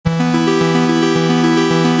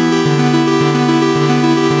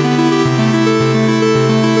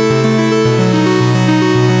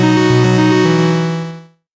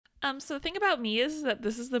about me is that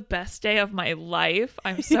this is the best day of my life.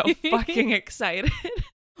 I'm so fucking excited.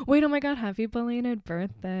 Wait, oh my god, happy belated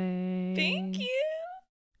birthday. Thank you.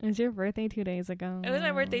 It was your birthday 2 days ago. It was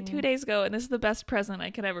my birthday 2 days ago, and this is the best present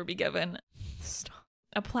I could ever be given. Stop.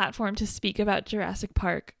 A platform to speak about Jurassic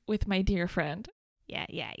Park with my dear friend. Yeah.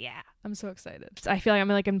 I'm so excited. I feel like I'm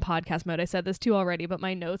like in podcast mode. I said this too already, but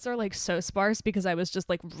my notes are like so sparse because I was just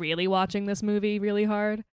like really watching this movie really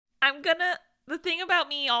hard. The thing about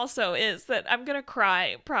me also is that I'm gonna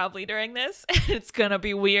cry probably during this. It's gonna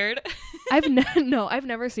be weird. I've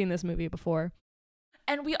never seen this movie before.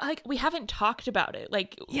 And we haven't talked about it.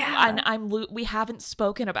 Like, yeah. And we haven't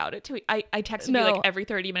spoken about it too. I texted you like every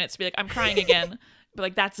 30 minutes to be like, I'm crying again. But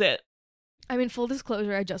like, that's it. I mean, full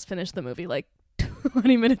disclosure, I just finished the movie like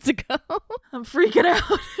 20 minutes ago. I'm freaking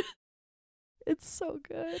out. It's so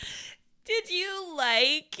good. Did you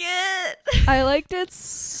like it? I liked it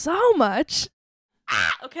so much.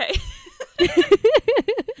 Okay.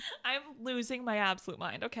 I'm losing my absolute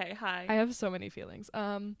mind. Okay, hi. I have so many feelings.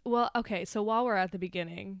 Well, okay, so while we're at the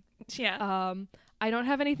beginning, yeah. I don't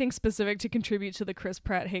have anything specific to contribute to the Chris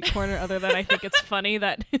Pratt hate corner other than I think it's funny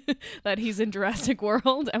that that he's in Jurassic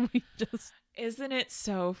World and we just... Isn't it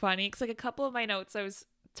so funny? Because like a couple of my notes I was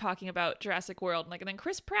talking about Jurassic World and then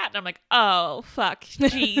Chris Pratt and I'm like, oh fuck,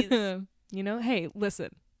 jeez. You know, hey,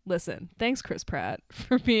 listen. Thanks, Chris Pratt,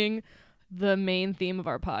 for being the main theme of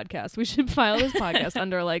our podcast. We should file this podcast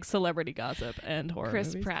under like celebrity gossip and horror Chris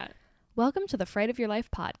movies. Pratt. Welcome to the Fright of Your Life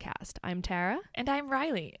podcast. I'm Tara. And I'm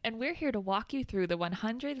Riley. And we're here to walk you through the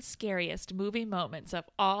 100 scariest movie moments of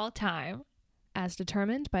all time. As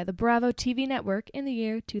determined by the Bravo TV network in the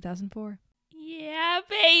year 2004. Yeah,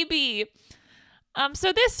 baby.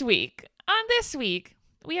 So this week,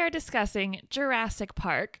 we are discussing Jurassic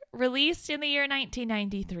Park, released in the year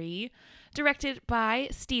 1993, directed by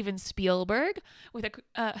Steven Spielberg, with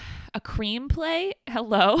a cream play.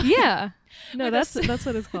 Hello. Yeah. No, that's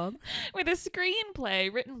what it's called. With a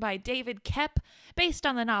screenplay written by David Koepp, based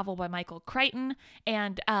on the novel by Michael Crichton,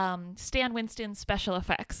 and Stan Winston's special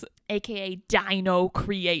effects, aka Dino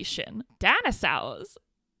Creation. Dinosaurs.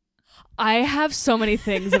 I have so many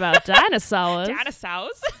things about dinosaurs.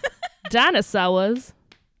 Dinosaurs. Dinosaurs.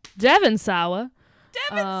 Devon Sour.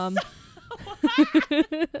 Devon Sour.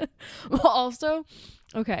 Well, also,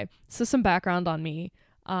 okay, so some background on me.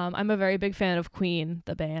 I'm a very big fan of Queen,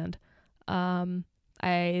 the band. I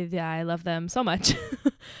love them so much.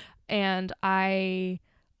 And when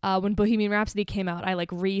Bohemian Rhapsody came out, I like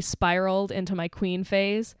re-spiraled into my Queen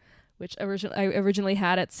phase, which I originally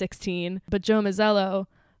had at 16. But Joe Mazzello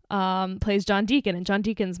plays John Deacon, and John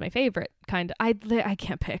Deacon's my favorite, kind of. I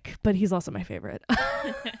can't pick, but he's also my favorite.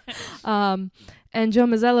 And Joe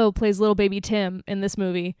Mazzello plays little baby Tim in this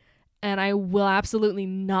movie, and I will absolutely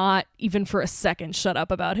not, even for a second, shut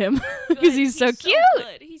up about him because he's so cute.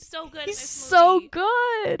 Good. He's so good. He's in this so movie.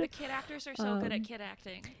 good. The kid actors are so good at kid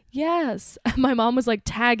acting. Yes. My mom was like,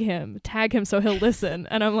 tag him so he'll listen.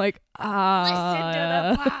 And I'm like, listen to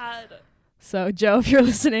the pod. So, Joe, if you're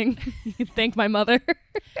listening, thank my mother.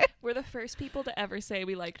 We're the first people to ever say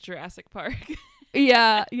we like Jurassic Park.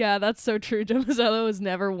 Yeah, that's so true. Joe Mazzello has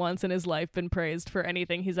never once in his life been praised for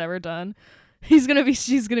anything he's ever done. She's gonna be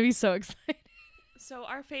so excited. So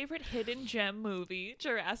our favorite hidden gem movie,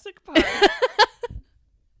 Jurassic Park.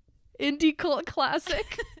 Indie cult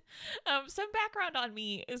classic. Some background on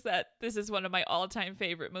me is that this is one of my all-time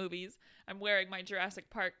favorite movies. I'm wearing my Jurassic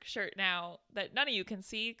Park shirt now that none of you can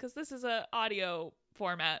see because this is a audio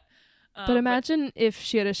format. But imagine if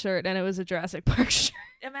she had a shirt and it was a Jurassic Park shirt.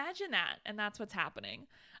 Imagine that, and that's what's happening.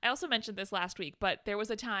 I also mentioned this last week, but there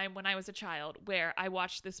was a time when I was a child where I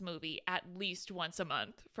watched this movie at least once a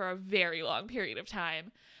month for a very long period of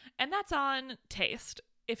time. And that's on taste,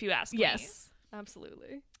 if you ask me. Yes,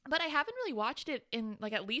 absolutely. But I haven't really watched it in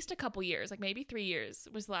like at least a couple years, like maybe 3 years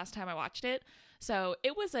was the last time I watched it. So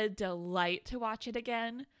it was a delight to watch it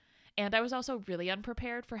again. And I was also really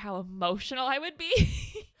unprepared for how emotional I would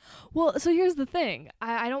be. Well, so here's the thing.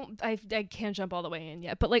 I can't jump all the way in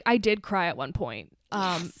yet, but like I did cry at one point.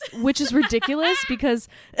 Yes. Which is ridiculous because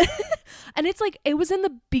and it's like it was in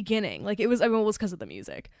the beginning. Like it was because of the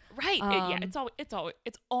music. Right.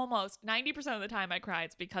 It's almost 90% of the time I cry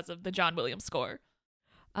it's because of the John Williams score.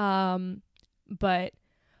 But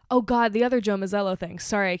oh God, the other Joe Mazzello thing,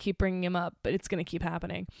 sorry I keep bringing him up, but it's going to keep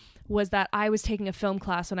happening, was that I was taking a film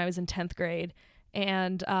class when I was in 10th grade.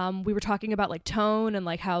 And we were talking about like tone and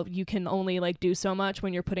like how you can only like do so much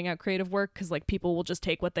when you're putting out creative work because like people will just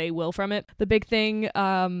take what they will from it. The big thing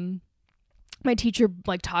my teacher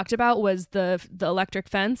like talked about was the electric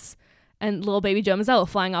fence and little baby Joe Mazzello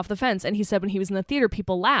flying off the fence. And he said when he was in the theater,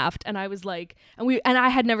 people laughed. And I was like, and I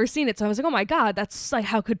had never seen it. So I was like, oh my God, that's like,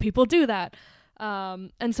 how could people do that?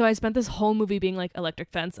 And so I spent this whole movie being like,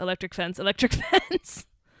 electric fence, electric fence, electric fence.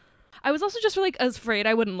 I was also just like afraid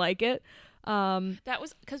I wouldn't like it. That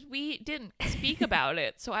was because we didn't speak about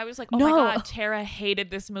it. So I was like, oh No. my God, Tara hated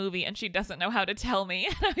this movie and she doesn't know how to tell me.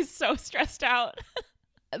 And I was so stressed out.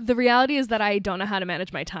 The reality is that I don't know how to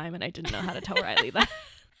manage my time, and I didn't know how to tell Riley that.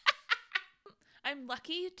 I'm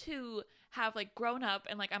lucky to have like grown up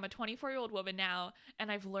and like I'm a 24-year-old woman now, and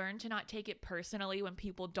I've learned to not take it personally when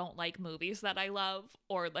people don't like movies that I love,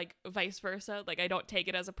 or like vice versa. Like I don't take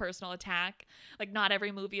it as a personal attack. Like not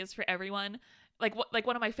every movie is for everyone. Like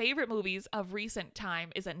one of my favorite movies of recent time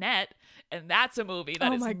is Annette, and that's a movie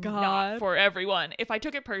that is not for everyone. If I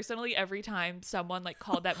took it personally every time someone like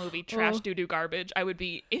called that movie trash doo-doo garbage, I would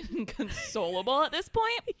be inconsolable at this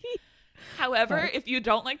point. However, if you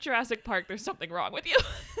don't like Jurassic Park, there's something wrong with you.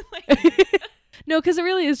 No, because it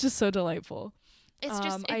really is just so delightful. It's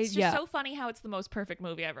just so funny how it's the most perfect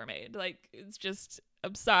movie ever made. Like, it's just,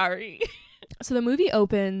 I'm sorry. So the movie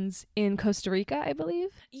opens in Costa Rica, I believe.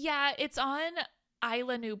 Yeah, it's on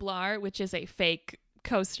Isla Nublar, which is a fake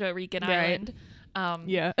Costa Rican island.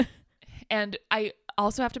 Yeah. And I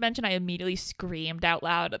also have to mention, I immediately screamed out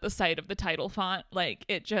loud at the sight of the title font. Like,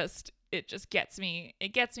 it just gets me. It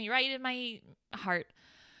gets me right in my heart.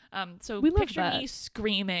 So picture me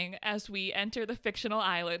screaming as we enter the fictional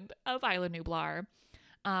island of Isla Nublar.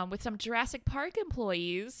 With some Jurassic Park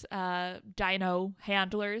employees, dino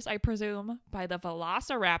handlers, I presume, by the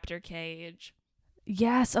Velociraptor cage.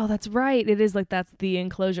 Yes. Oh, that's right. It is like that's the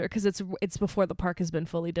enclosure, because it's before the park has been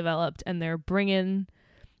fully developed, and they're bringing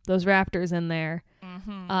those raptors in there.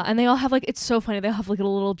 Mm-hmm. And they all have like, it's so funny. They have like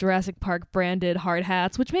little Jurassic Park branded hard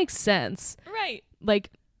hats, which makes sense. Right.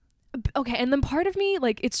 Like, okay. And then part of me,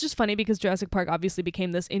 like, it's just funny because Jurassic Park obviously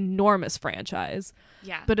became this enormous franchise.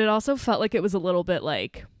 Yeah. But it also felt like it was a little bit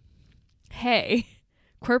like, hey,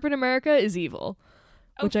 corporate America is evil,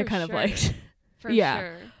 which I kind of liked. For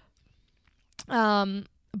sure.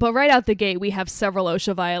 But right out the gate, we have several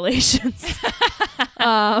OSHA violations.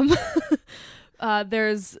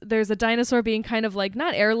 There's a dinosaur being kind of like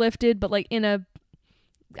not airlifted, but like in a,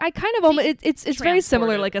 I kind of almost, it's very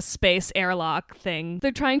similar, like a space airlock thing.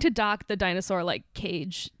 They're trying to dock the dinosaur like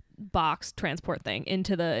cage box transport thing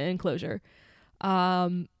into the enclosure.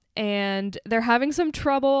 And they're having some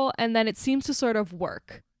trouble, and then it seems to sort of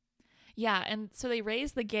work. Yeah, and so they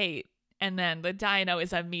raise the gate, and then the dino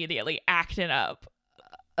is immediately acting up.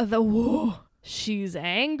 She's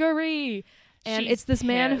angry. And She's it's this pissed.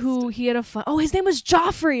 man who he had his name was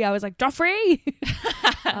Joffrey. I was like, Joffrey?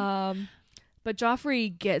 But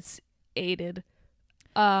Joffrey gets aided.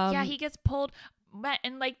 Yeah, he gets pulled.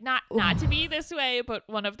 And like not to be this way, but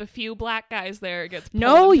one of the few black guys there gets pulled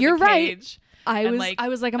into you're the cage. Right. I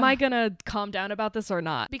was like, am I gonna calm down about this or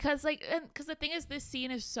not? Because the thing is, this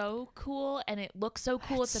scene is so cool and it looks so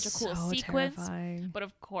cool. It's such a cool sequence. Terrifying. But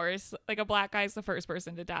of course, like a black guy's the first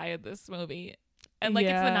person to die in this movie. And like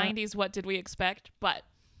it's the 90s, what did we expect? But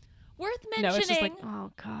worth mentioning. No, it's just like,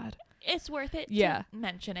 oh God. It's worth it to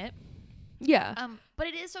mention it. Yeah. But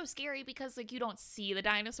it is so scary because like you don't see the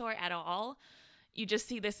dinosaur at all. You just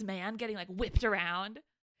see this man getting like whipped around.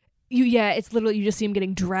 It's literally, you just see him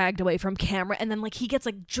getting dragged away from camera, and then like he gets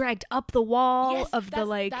like dragged up the wall of the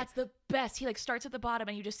like. That's the best. He like starts at the bottom,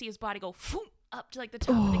 and you just see his body go up to like the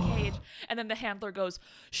top of the cage, and then the handler goes,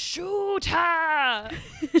 "Shoot her!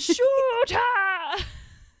 Shoot her!"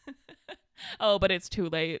 Oh, but it's too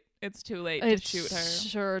late. It's too late to shoot her.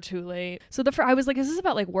 Sure, too late. So I was like, is this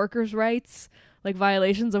about like workers' rights? Like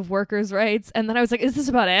violations of workers' rights? And then I was like, is this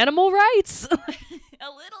about animal rights? A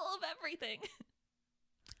little of everything.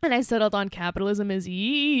 And I settled on capitalism is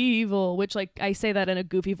evil, which like I say that in a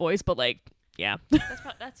goofy voice, but like, yeah.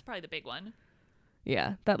 That's probably the big one.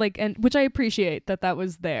 Yeah, that like, and which I appreciate that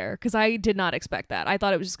was there, because I did not expect that. I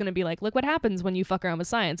thought it was just going to be like, look what happens when you fuck around with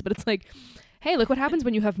science. But it's like, hey, look what happens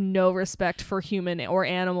when you have no respect for human or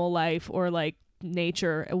animal life or like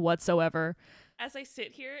nature whatsoever. As I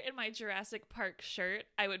sit here in my Jurassic Park shirt,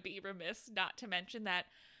 I would be remiss not to mention that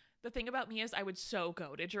the thing about me is I would so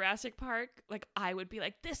go to Jurassic Park. Like, I would be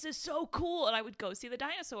like, this is so cool. And I would go see the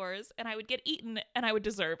dinosaurs and I would get eaten and I would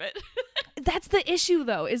deserve it. That's the issue,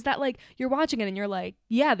 though, is that, like, you're watching it and you're like,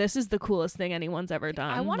 yeah, this is the coolest thing anyone's ever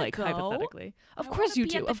done. I want to like, go. Hypothetically. Of course you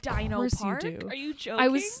do. Of course you do. Are you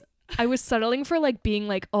joking? I was settling for, like, being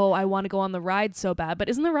like, oh, I want to go on the ride so bad. But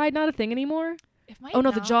isn't the ride not a thing anymore?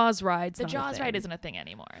 The Jaws ride's the Jaws ride isn't a thing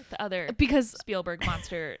anymore. The other because Spielberg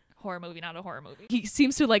monster horror movie, not a horror movie. He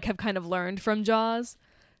seems to like have kind of learned from Jaws,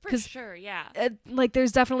 For sure, yeah. Like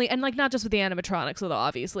there's definitely, and like not just with the animatronics, although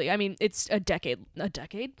obviously, I mean, it's a decade,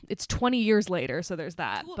 it's 20 years later, so there's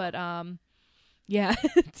that. Cool. But yeah,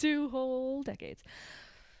 2 whole decades.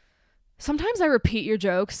 Sometimes I repeat your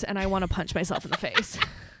jokes and I want to punch myself in the face.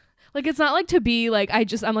 Like it's not like to be like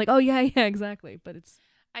I'm like, oh yeah, exactly, but it's.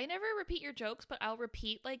 I never repeat your jokes, but I'll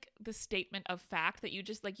repeat like the statement of fact that you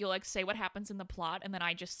just like, you'll like say what happens in the plot and then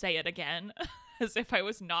I just say it again as if I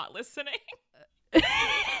was not listening.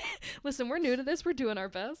 Listen, we're new to this. We're doing our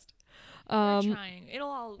best. We're trying.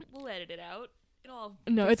 We'll edit it out.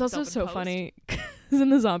 No, it's also so funny because in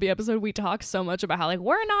the zombie episode we talk so much about how like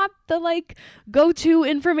we're not the like go-to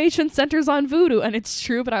information centers on voodoo, and it's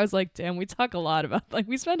true. But I was like, damn, we talk a lot about like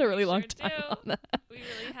we spend a really long time on that. We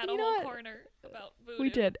really had a whole corner about voodoo. We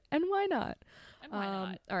did, and why not? And why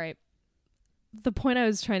not? All right. The point I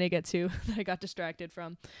was trying to get to that I got distracted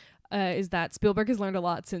from is that Spielberg has learned a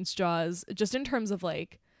lot since Jaws, just in terms of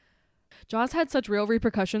like. Jaws had such real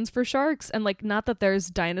repercussions for sharks, and like not that there's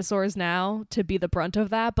dinosaurs now to be the brunt of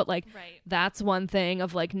that, but like that's one thing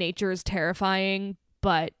of like nature is terrifying,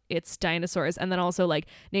 but it's dinosaurs, and then also like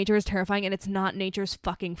nature is terrifying and it's not nature's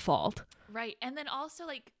fucking fault. Right. And then also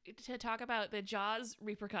like to talk about the Jaws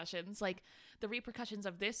repercussions, like the repercussions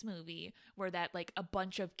of this movie were that like a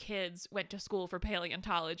bunch of kids went to school for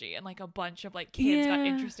paleontology and like a bunch of like kids got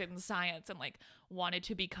interested in science and like wanted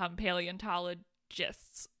to become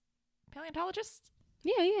paleontologists.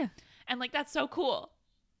 Yeah. And like that's so cool.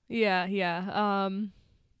 Yeah.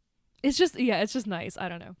 It's just nice. I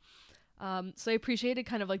don't know. So I appreciated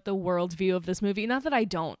kind of like the world view of this movie. Not that I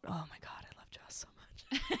don't. Oh my god, I love Jaws so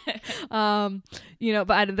much.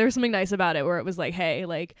 But there's something nice about it where it was like, hey,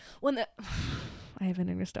 like when I have an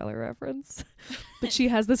Interstellar reference, but she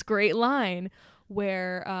has this great line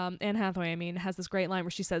where Anne Hathaway, has this great line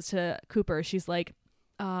where she says to Cooper, she's like,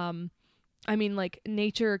 like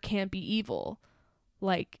nature can't be evil.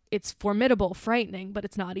 Like it's formidable, frightening, but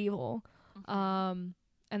it's not evil. And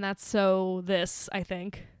that's so this, I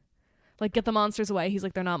think. Like get the monsters away. He's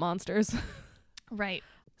like, they're not monsters. Right.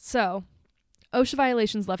 So OSHA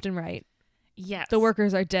violations left and right. Yes. The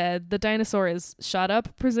workers are dead. The dinosaur is shot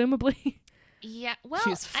up, presumably. Yeah. Well,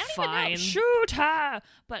 she's I don't fine. even know. Shoot her.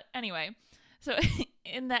 But anyway, so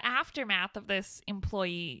in the aftermath of this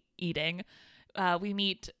employee eating, we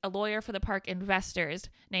meet a lawyer for the park investors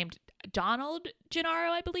named Donald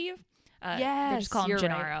Gennaro, I believe. Yes, they just call him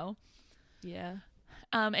Gennaro. Right. Yeah.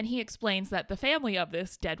 And he explains that the family of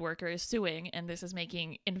this dead worker is suing, and this is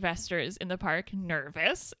making investors in the park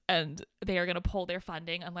nervous, and they are going to pull their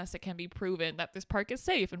funding unless it can be proven that this park is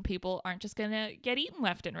safe and people aren't just going to get eaten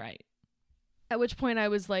left and right. At which point I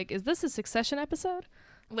was like, is this a Succession episode?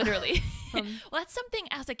 Literally. Well, that's something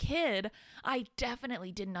as a kid I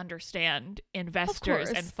definitely didn't understand investors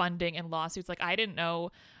and funding and lawsuits. Like I didn't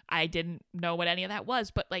know what any of that was,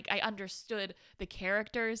 but like I understood the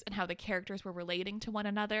characters and how the characters were relating to one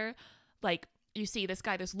another. Like you see this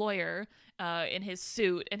guy, this lawyer in his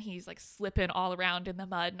suit, and he's like slipping all around in the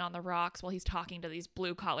mud and on the rocks while he's talking to these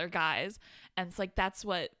blue collar guys. And it's like that's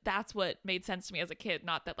what made sense to me as a kid.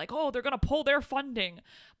 Not that like, oh, they're gonna pull their funding,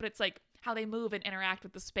 but it's like how they move and interact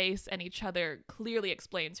with the space and each other clearly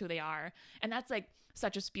explains who they are. And that's like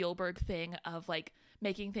such a Spielberg thing of like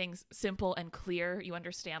making things simple and clear. You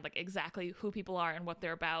understand like exactly who people are and what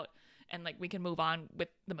they're about, and like we can move on with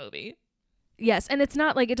the movie. Yes, and it's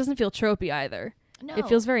not like it doesn't feel tropey either. No. It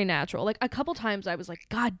feels very natural. Like a couple times I was like,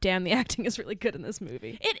 God damn, the acting is really good in this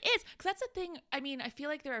movie. It is, because that's the thing. I feel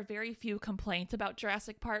like there are very few complaints about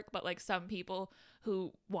Jurassic Park, but like some people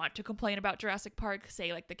who want to complain about Jurassic Park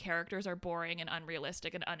say like the characters are boring and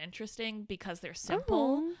unrealistic and uninteresting because they're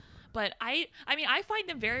simple. Oh. But I find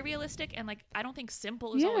them very realistic, and like I don't think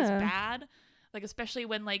simple is always bad. Like especially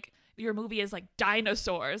when like your movie is like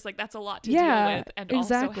dinosaurs, like that's a lot to deal with, and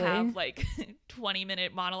also have like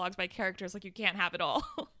 20-minute monologues by characters. Like you can't have it all.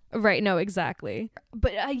 Right, no, exactly.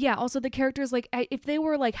 But also the characters, like if they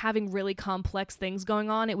were like having really complex things going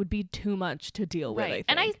on, it would be too much to deal with. Right.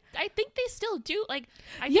 And I think they still do. Like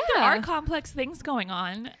I think there are complex things going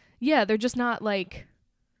on. Yeah, they're just not like,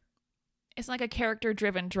 it's like a character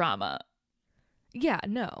driven drama. Yeah,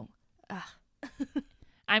 no.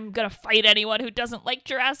 I'm gonna fight anyone who doesn't like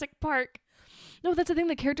Jurassic Park. No, that's the thing.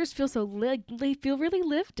 The characters feel so they feel really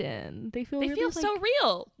lived in. They feel so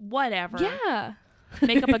real. Whatever. Yeah.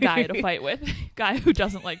 Make up a guy to fight with. Guy who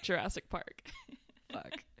doesn't like Jurassic Park.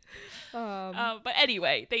 Fuck. But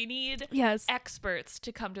anyway, they need experts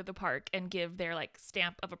to come to the park and give their like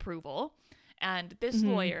stamp of approval. And this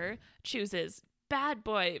lawyer chooses bad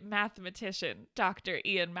boy mathematician Dr.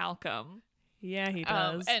 Ian Malcolm. Yeah, he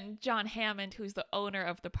does. And John Hammond, who's the owner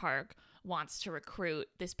of the park, wants to recruit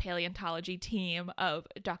this paleontology team of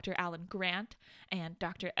Dr. Alan Grant and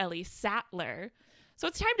Dr. Ellie Sattler. So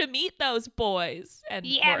it's time to meet those boys and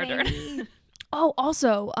murder. Oh,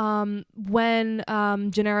 also, when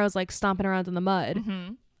Gennaro's like stomping around in the mud,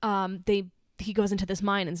 he goes into this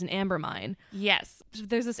mine, and it's an amber mine. Yes. So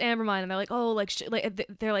there's this amber mine, and they're like, oh, like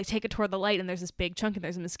they're like, take it toward the light, and there's this big chunk, and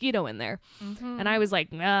there's a mosquito in there. And I was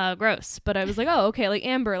like, gross. But I was like, oh, okay, like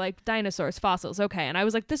amber, like dinosaurs, fossils, okay. And I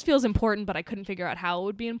was like, this feels important, but I couldn't figure out how it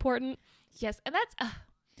would be important. Yes, and that's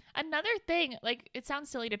another thing. Like, it sounds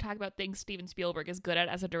silly to talk about things Steven Spielberg is good at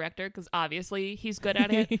as a director, because obviously he's good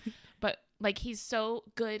at it. But like, he's so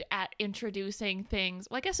good at introducing things.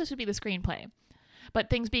 Well, I guess this would be the screenplay. But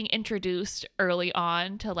things being introduced early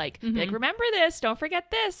on to like, be like, remember this, don't forget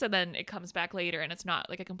this. And then it comes back later and it's not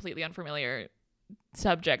like a completely unfamiliar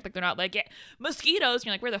subject. Like, they're not like, yeah, mosquitoes. And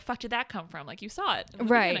you're like, where the fuck did that come from? Like, you saw it in the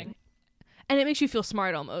beginning. And it makes you feel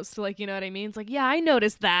smart almost. Like, you know what I mean? It's like, yeah, I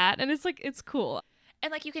noticed that. And it's like, it's cool.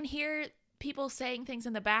 And like, you can hear people saying things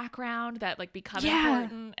in the background that like become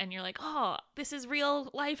important. And you're like, oh, this is real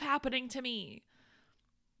life happening to me.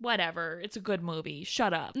 Whatever, it's a good movie,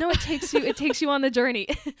 shut up. No, it takes you on the journey.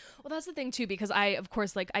 Well, that's the thing too, because I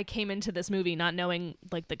came into this movie not knowing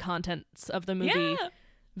like the contents of the movie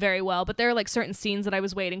very well, but there are like certain scenes that I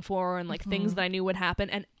was waiting for and like things that I knew would happen,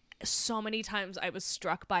 and so many times I was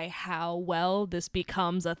struck by how well this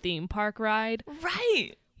becomes a theme park ride,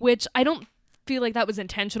 right? Which I don't feel like that was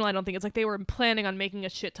intentional. I don't think it's like they were planning on making a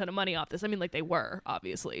shit ton of money off this. I mean, like, they were,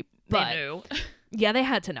 obviously, but they knew. Yeah, they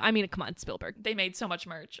had to know. I mean, come on, Spielberg. They made so much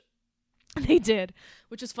merch. They did,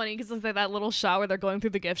 which is funny because like that little shot where they're going through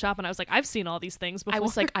the gift shop, and I was like, I've seen all these things before. I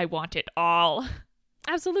was like, I want it all.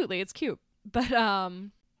 Absolutely, it's cute, but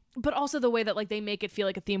also the way that like they make it feel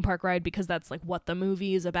like a theme park ride, because that's like what the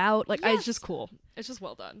movie is about. Like, it's just cool. It's just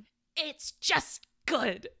well done. It's just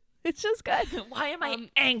good. It's just good. Why am I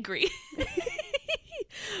angry?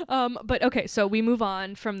 But okay, so we move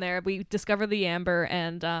on from there. We discover the amber,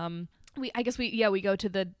 and we go to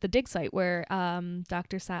the dig site where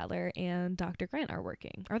Dr. Sattler and Dr. Grant are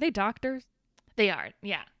working. Are they doctors? They are,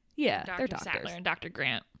 yeah. Yeah, Dr. they're doctors. Sattler and Dr.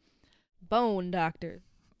 Grant. Bone doctors.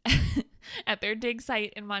 At their dig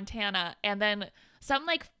site in Montana, and then some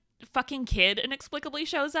like fucking kid inexplicably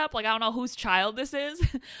shows up. Like, I don't know whose child this is,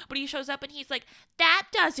 but he shows up and he's like, that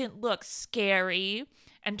doesn't look scary.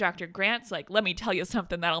 And Dr. Grant's like, let me tell you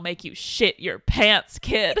something that'll make you shit your pants,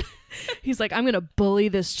 kid. He's like, I'm gonna bully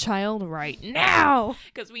this child right now,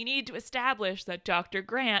 because we need to establish that Dr.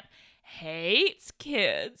 Grant hates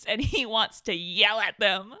kids and he wants to yell at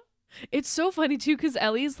them. It's so funny too, because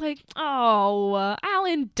Ellie's like, oh,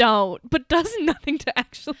 Alan, don't, but does nothing to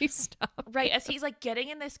actually stop. Right, as he's like getting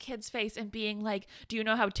in this kid's face and being like, do you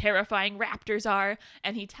know how terrifying raptors are?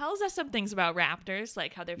 And he tells us some things about raptors,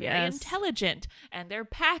 like how they're very intelligent and they're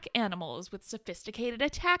pack animals with sophisticated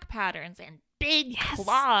attack patterns and big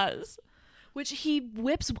claws. Which he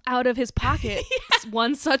whips out of his pocket,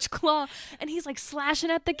 one such claw, and he's like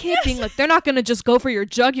slashing at the kid, being like, they're not gonna just go for your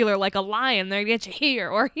jugular like a lion, they're gonna get you here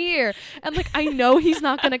or here. And like, I know he's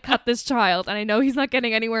not gonna cut this child, and I know he's not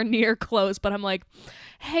getting anywhere near close, but I'm like,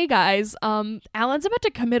 hey guys, Alan's about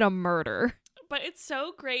to commit a murder. But it's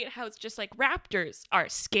so great how it's just like, raptors are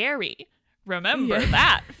scary. Remember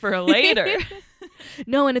that for later.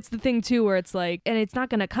 No, and it's the thing too where it's like, and it's not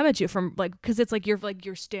gonna come at you from like, because it's like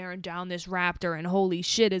you're staring down this raptor and holy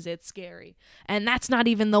shit is it scary, and that's not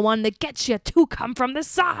even the one that gets you to come from the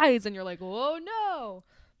sides, and you're like, oh no.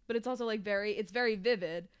 But it's also like it's very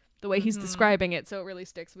vivid the way he's describing it, so it really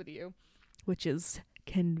sticks with you, which is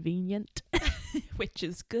convenient. Which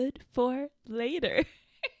is good for later.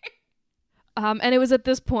 And it was at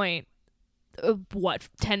this point,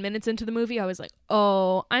 10 minutes into the movie, I was like,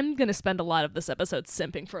 oh, I'm gonna spend a lot of this episode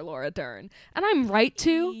simping for Laura Dern, and I'm right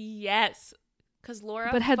to. Yes, because Laura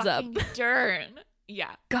but heads up Dern.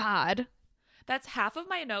 Yeah, God, that's half of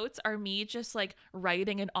my notes are me just like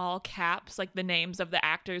writing in all caps like the names of the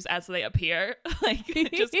actors as they appear. Like,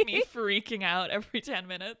 just me freaking out every 10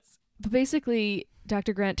 minutes. But basically,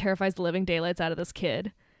 Dr. Grant terrifies the living daylights out of this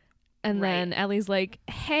kid, and then Ellie's like,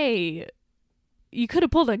 hey, you could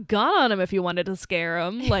have pulled a gun on him if you wanted to scare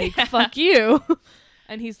him. Like, fuck you.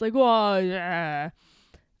 And he's like, oh, yeah.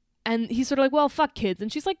 And he's sort of like, well, fuck kids.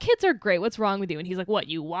 And she's like, kids are great. What's wrong with you? And he's like, what,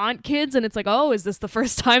 you want kids? And it's like, oh, is this the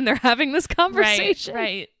first time they're having this conversation?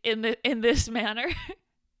 Right. In this manner.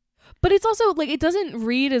 But it's also, like, it doesn't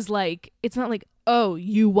read as, like, it's not like, oh,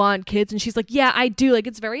 you want kids? And she's like, yeah, I do. Like,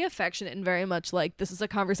 it's very affectionate and very much like, this is a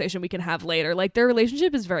conversation we can have later. Like, their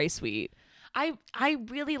relationship is very sweet. I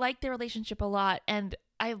really like their relationship a lot, and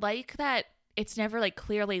I like that it's never like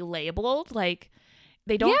clearly labeled. Like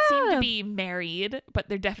they don't seem to be married, but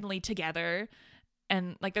they're definitely together.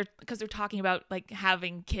 And like because they're talking about like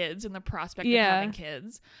having kids and the prospect of having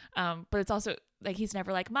kids. But it's also like he's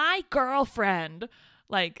never like my girlfriend.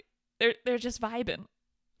 Like they're just vibing.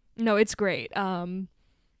 No, it's great. And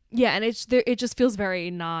it just feels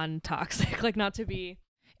very non-toxic. Like not to be.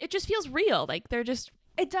 It just feels real. Like they're just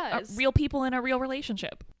real people in a real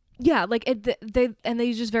relationship. Yeah, like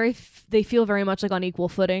they just they feel very much like on equal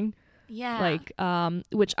footing. Yeah. Like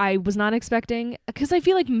which I was not expecting, because I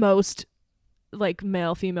feel like most like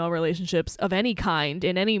male-female relationships of any kind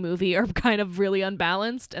in any movie are kind of really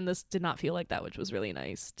unbalanced, and this did not feel like that, which was really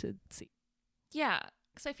nice to see. Yeah,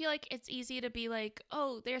 because I feel like it's easy to be like,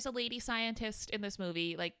 oh, there's a lady scientist in this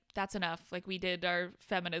movie, like that's enough, like we did our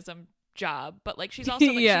feminism job. But like she's also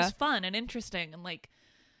like she's fun and interesting, and like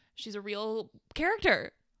she's a real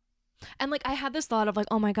character. And like I had this thought of like,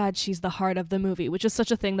 oh my god, she's the heart of the movie, which is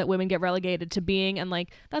such a thing that women get relegated to being, and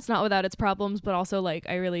like that's not without its problems, but also like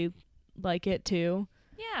I really like it too.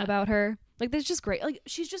 About her, like there's just great, like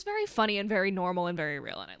she's just very funny and very normal and very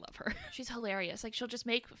real, and I love her. She's hilarious. Like she'll just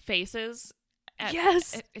make faces.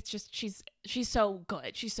 It's just she's so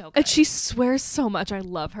good. She's so good. And she swears so much. I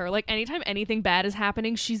love her. Like anytime anything bad is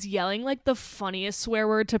happening, she's yelling like the funniest swear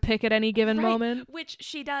word to pick at any given moment. Which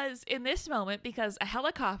she does in this moment, because a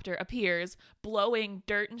helicopter appears blowing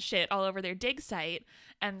dirt and shit all over their dig site,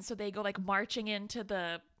 and so they go like marching into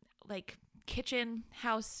the like kitchen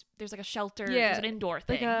house. There's like a shelter. There's an indoor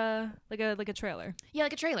thing, like a trailer. Yeah,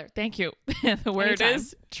 like a trailer. Thank you. The word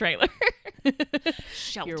is trailer.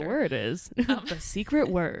 Shelter. Your word is the secret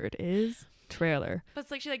word is trailer. But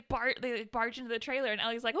it's like they barge into the trailer, and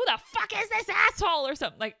Ellie's like, who the fuck is this asshole or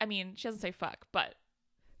something. Like, I mean, she doesn't say fuck, but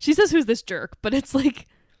she says who's this jerk, but it's like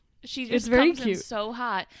it's very cute. In so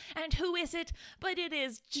hot. And who is it? But it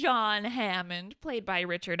is John Hammond, played by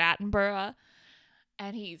Richard Attenborough.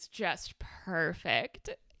 And he's just perfect.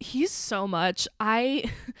 He's so much.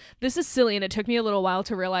 This is silly, and it took me a little while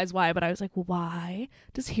to realize why, but I was like, why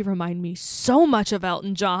does he remind me so much of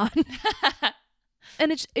Elton John?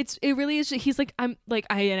 And it really is. He's like, and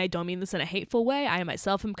I don't mean this in a hateful way. I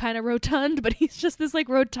myself am kind of rotund, but he's just this like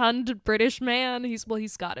rotund British man. He's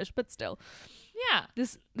Scottish, but still. Yeah.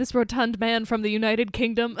 This rotund man from the United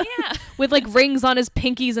Kingdom. Yeah. With like rings on his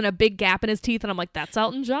pinkies and a big gap in his teeth, and I'm like, that's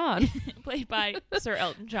Elton John. Played by Sir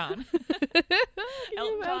Elton John.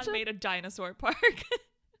 Elton John made a dinosaur park.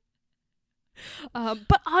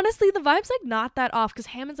 But honestly, the vibe's like not that off, because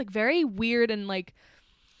Hammond's like very weird and like,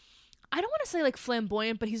 I don't want to say like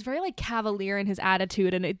flamboyant, but he's very like cavalier in his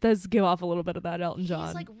attitude, and it does give off a little bit of that Elton John.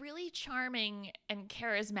 He's like really charming and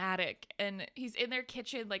charismatic, and he's in their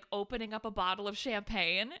kitchen like opening up a bottle of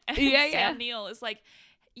champagne, and Sam Neill is like,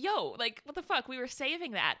 yo, like what the fuck, we were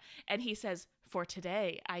saving that, and he says, for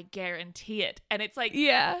today, I guarantee it. And it's like,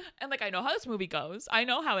 and like I know how this movie goes, I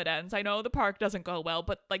know how it ends, I know the park doesn't go well,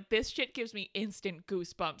 but like this shit gives me instant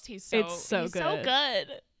goosebumps. He's so good.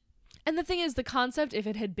 And the thing is, the concept, if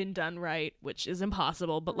it had been done right, which is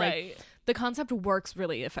impossible, but like the concept works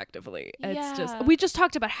really effectively. It's just, we just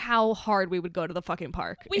talked about how hard we would go to the fucking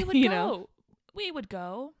park. We would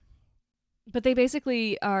go. But they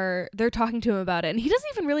basically they're talking to him about it, and he doesn't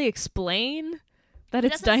even really explain that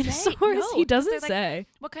it's dinosaurs. He doesn't say. Like,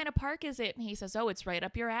 what kind of park is it? And he says, oh, it's right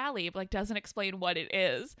up your alley. But like doesn't explain what it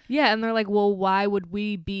is. Yeah, and they're like, well, why would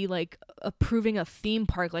we be like approving a theme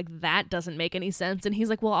park? Like that doesn't make any sense. And he's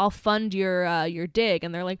like, well, I'll fund your dig.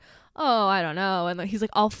 And they're like, oh, I don't know. And he's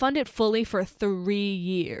like, I'll fund it fully for 3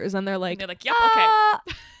 years. And they're like, yep, okay.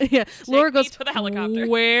 Yeah. Laura goes to the helicopter.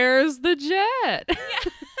 Where's the jet?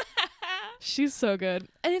 Yeah. She's so good.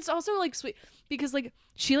 And it's also like sweet, because like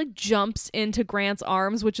she like jumps into Grant's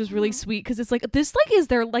arms, which is really sweet, because it's like this is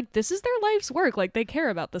their life's work. Like they care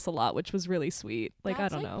about this a lot, which was really sweet. Like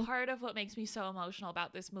that's, I don't know. Part of what makes me so emotional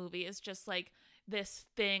about this movie is just like this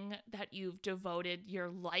thing that you've devoted your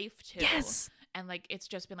life to. Yes. And like it's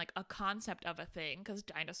just been like a concept of a thing, because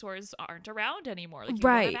dinosaurs aren't around anymore. Like you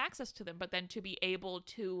don't have access to them, but then to be able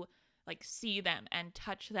to like see them and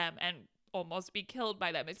touch them and almost be killed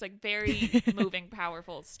by them, it's like very moving,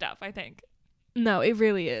 powerful stuff, I think. No, it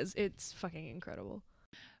really is. It's fucking incredible.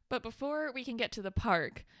 But before we can get to the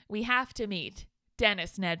park, we have to meet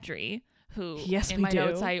Dennis Nedry, who in my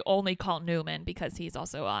notes I only call Newman because he's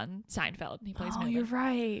also on Seinfeld. He plays Newman. You're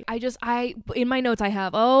right. In my notes I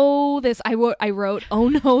have, I wrote, oh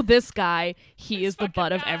no, this guy, he is the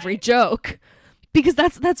butt of every joke. Because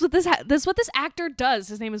that's what this actor does.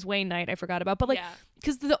 His name is Wayne Knight. I forgot about, but like,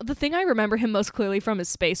 because the thing I remember him most clearly from is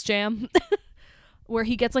Space Jam. where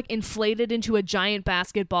he gets like inflated into a giant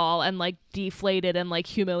basketball and like deflated and like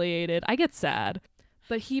humiliated. I get sad.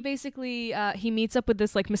 But he basically he meets up with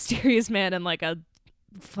this like mysterious man in like a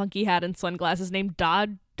funky hat and sunglasses named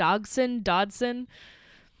Dodson.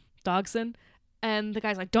 And the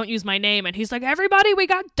guy's like, don't use my name. And he's like, everybody, we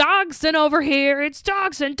got Dogson over here. It's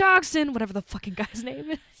Dogson, whatever the fucking guy's name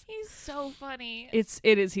is. He's so funny. He's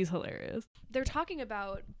hilarious. They're talking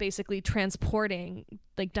about basically transporting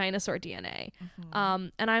like dinosaur DNA. Mm-hmm.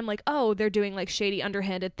 And I'm like, oh, they're doing like shady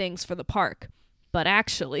underhanded things for the park. But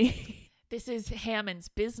actually, this is Hammond's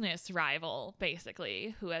business rival,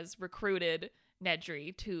 basically, who has recruited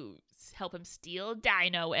Nedry to help him steal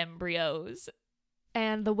dino embryos.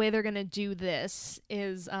 and the way they're gonna do this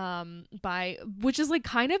is which is like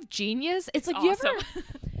kind of genius. It's like, awesome. you ever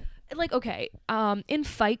like, okay, in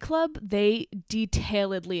Fight Club they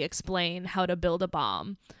detailedly explain how to build a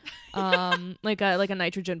bomb, like a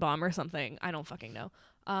nitrogen bomb or something. I don't fucking know.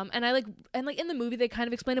 And in the movie they kind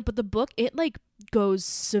of explain it, but the book, it like goes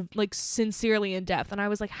sincerely in depth, and I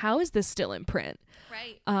was like, how is this still in print?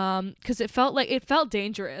 Right. Because it felt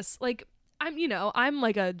dangerous. Like, I'm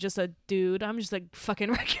like just a dude. I'm just like fucking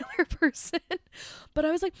regular person. But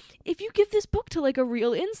I was like, if you give this book to like a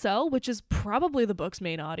real incel, which is probably the book's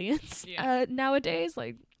main audience nowadays,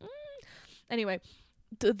 like, anyway,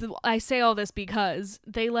 I say all this because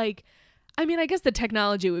they like, I mean, I guess the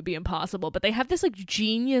technology would be impossible, but they have this like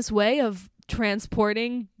genius way of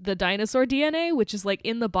transporting the dinosaur DNA, which is like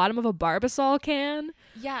in the bottom of a Barbasol can.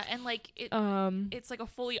 Yeah, and like it's like a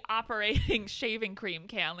fully operating shaving cream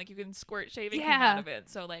can. Like you can squirt shaving cream out of it,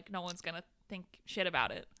 so like no one's gonna think shit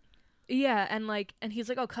about it. Yeah, and he's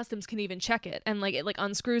like, oh, customs can even check it, and like it like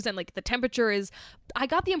unscrews, and like the temperature is. I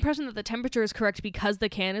got the impression that the temperature is correct because the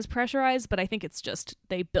can is pressurized, but I think it's just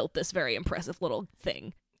they built this very impressive little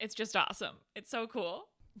thing. It's just awesome. It's so cool.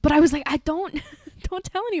 But I was like, I don't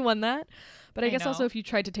tell anyone that. But I guess know. Also, if you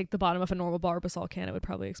tried to take the bottom of a normal Barbasol can, it would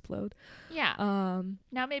probably explode. Yeah.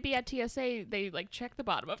 Now maybe at TSA they like check the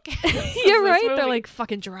bottom of cans. Yeah, right. They're like,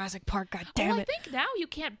 fucking Jurassic Park. God damn it. I think now you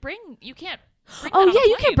can't bring. Oh yeah,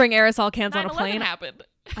 you can't bring aerosol cans on a 9/11 plane. happened.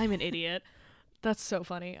 I'm an idiot. That's so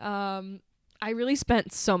funny. I really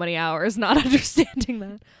spent so many hours not understanding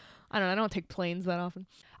that. I don't know. I don't take planes that often.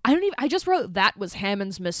 I just wrote that was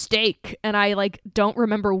Hammond's mistake, and I like don't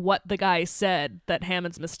remember what the guy said that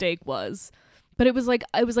Hammond's mistake was. But it was like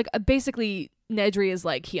basically Nedry is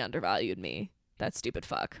like, he undervalued me. That stupid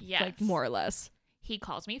fuck. Yes. Like, more or less. He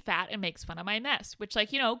calls me fat and makes fun of my mess, which, like,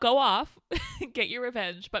 go off, get your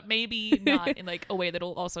revenge, but maybe not in like a way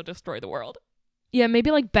that'll also destroy the world. Yeah, maybe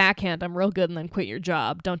like backhand, I'm real good, and then quit your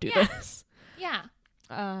job. Don't do this. Yeah.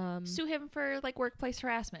 Sue him for like workplace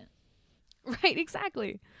harassment. Right,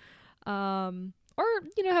 exactly. Or,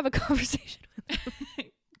 have a conversation with him.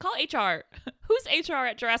 Call HR. Who's HR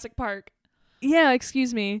at Jurassic Park? Yeah,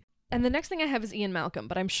 excuse me. And the next thing I have is Ian Malcolm,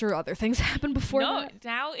 but I'm sure other things happened before that.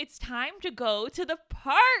 Now it's time to go to the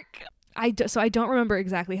park. So I don't remember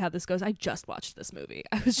exactly how this goes. I just watched this movie.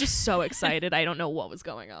 I was just so excited. I don't know what was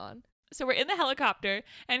going on. So we're in the helicopter,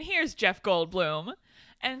 and here's Jeff Goldblum.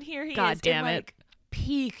 And here he is in like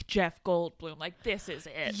peak Jeff Goldblum. Like, this is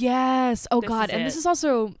it. Yes. Oh, this God. And it. this is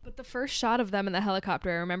also, but the first shot of them in the helicopter,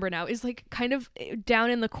 I remember now, is like kind of down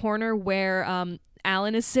in the corner where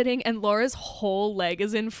Alan is sitting, and Laura's whole leg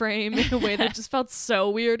is in frame in a way that just felt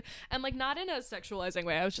so weird, and like not in a sexualizing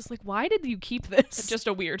way. I was just like, why did you keep this? It's just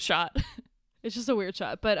a weird shot. It's just a weird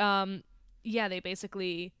shot. But yeah, they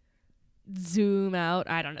basically zoom out.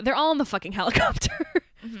 I don't know. They're all in the fucking helicopter.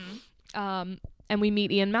 Mm-hmm. And we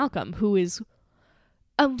meet Ian Malcolm, who is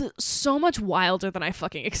so much wilder than I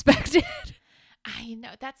fucking expected. I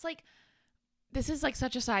know. That's like, this is like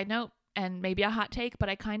such a side note and maybe a hot take, but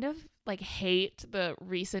I kind of like hate the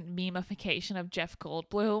recent memification of Jeff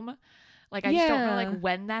Goldblum. Like, I just don't know like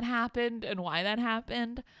when that happened and why that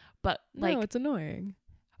happened. But like, no, it's annoying.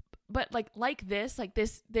 But like this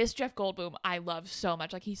Jeff Goldblum I love so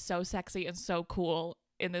much. Like, he's so sexy and so cool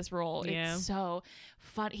in this role. Yeah. It's so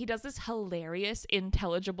fun. He does this hilarious,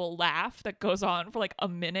 intelligible laugh that goes on for like a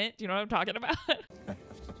minute. Do you know what I'm talking about?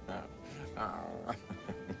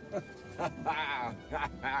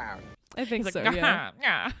 I think He's so, like,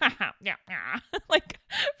 yeah. Like,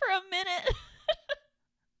 for a minute.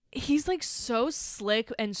 He's like so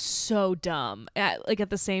slick and so dumb at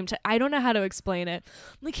the same time. I don't know how to explain it.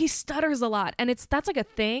 Like, he stutters a lot, and that's like a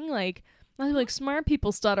thing. Like smart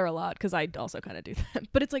people stutter a lot, because I also kind of do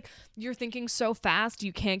that. But it's like you're thinking so fast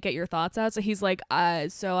you can't get your thoughts out. So he's like, yeah,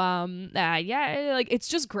 like, it's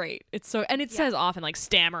just great. It's so, and it says often like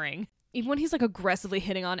stammering, even when he's like aggressively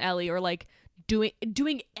hitting on Ellie or like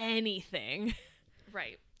doing anything.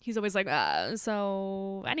 Right. He's always like,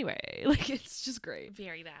 so anyway, like, it's just great.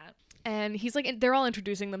 Very that. And he's like, they're all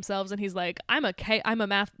introducing themselves, and he's like, I'm a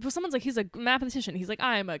math. Well, someone's like, he's a mathematician. He's like,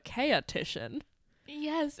 I'm a chaotician.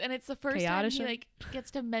 Yes, and it's the first time he like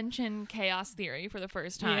gets to mention chaos theory for the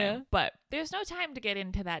first time. Yeah. But there's no time to get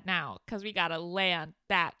into that now because we gotta land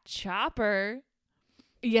that chopper.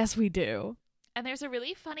 Yes, we do. And there's a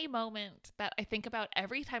really funny moment that I think about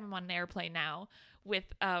every time I'm on an airplane now with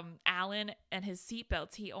Alan and his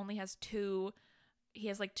seatbelts. He only has two. He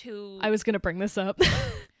has like two. I was gonna bring this up.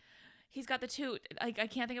 He's got the two. Like, I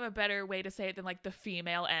can't think of a better way to say it than like the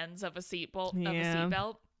female ends of a seatbelt.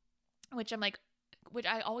 Which I'm like, which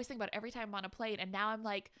I always think about every time I'm on a plane. And now I'm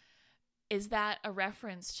like, is that a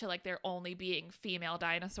reference to like there only being female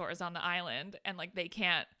dinosaurs on the island and like they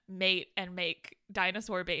can't mate and make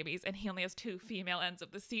dinosaur babies, and he only has two female ends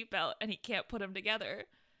of the seatbelt and he can't put them together?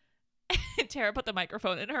 Tara put the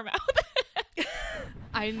microphone in her mouth.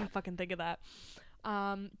 I didn't fucking think of that.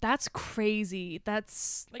 That's crazy.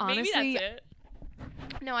 That's like, honestly, maybe that's it.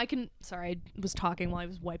 No, I can. Sorry, I was talking while I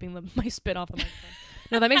was wiping my spit off the microphone.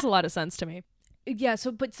 No, that makes a lot of sense to me. Yeah.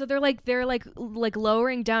 So they're like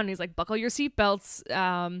lowering down. And he's like, buckle your seatbelts.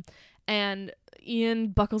 And Ian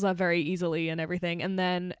buckles up very easily and everything. And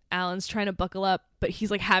then Alan's trying to buckle up, but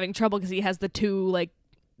he's like having trouble because he has the two like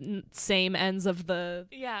same ends of the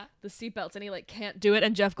seatbelts, and he like can't do it.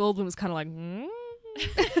 And Jeff Goldblum was kind of like,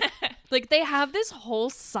 like they have this whole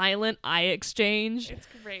silent eye exchange. It's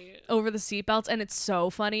great over the seatbelts, and it's so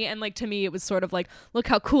funny. And like to me, it was sort of like, look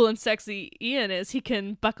how cool and sexy Ian is. He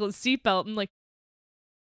can buckle his seatbelt, and like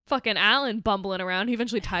fucking Alan bumbling around. He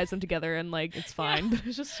eventually ties them together, and like it's fine. But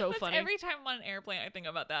it's just so funny. Every time I'm on an airplane, I think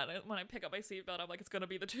about that. When I pick up my seatbelt, I'm like, it's gonna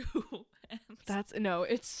be the two ends.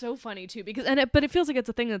 It's so funny too, because but it feels like it's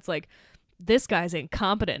a thing that's like, this guy's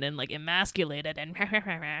incompetent and like emasculated and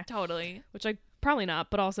totally, which like probably not,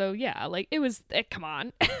 but also yeah, like it was come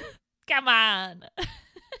on. Come on.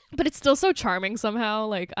 But it's still so charming somehow,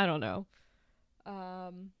 like I don't know.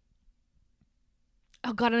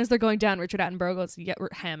 Oh god, and as they're going down, Richard Attenborough goes,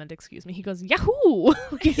 Hammond, excuse me, he goes, Yahoo!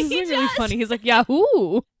 He's really funny. He's like,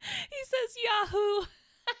 Yahoo! He says Yahoo!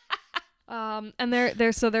 And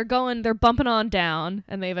they're bumping on down,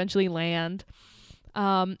 and they eventually land.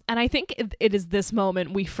 And I think it is this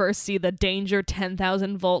moment we first see the danger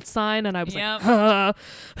 10,000 volt sign, and I was like, huh.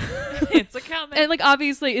 It's a coming. And like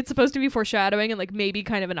obviously it's supposed to be foreshadowing and like maybe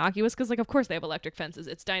kind of innocuous because like of course they have electric fences,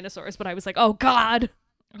 it's dinosaurs, but I was like, oh god,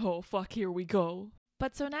 oh fuck, here we go.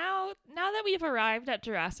 But so now that we've arrived at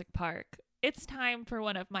Jurassic Park, it's time for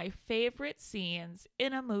one of my favorite scenes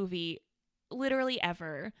in a movie literally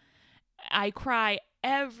ever. I cry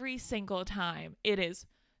every single time. It is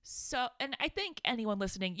so, and I think anyone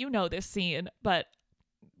listening, you know this scene, but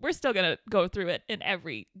we're still gonna go through it in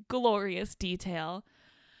every glorious detail.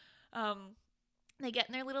 They get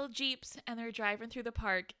in their little Jeeps and they're driving through the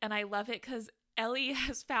park, and I love it because Ellie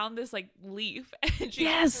has found this like leaf, and she's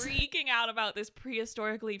freaking out about this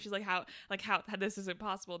prehistoric leaf. She's like, how this is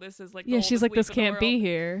impossible. This is like, she's like, this can't be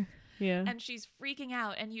here. Yeah. And she's freaking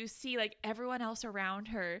out, and you see like everyone else around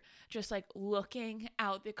her just like looking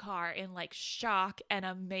out the car in like shock and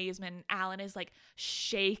amazement. And Alan is like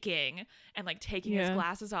shaking and like taking his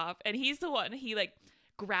glasses off, and he's the one, he like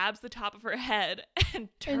grabs the top of her head and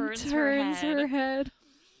turns her head.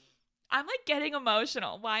 I'm like getting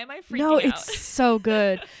emotional. Why am I freaking out? No, it's so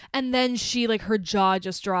good. And then she like, her jaw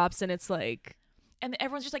just drops, and it's like, and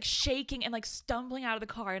everyone's just like shaking and like stumbling out of the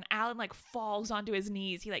car, and Alan like falls onto his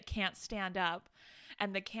knees. He like can't stand up,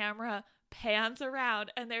 and the camera pans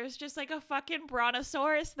around, and there's just like a fucking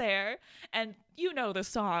brontosaurus there, and you know the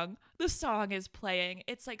song is playing.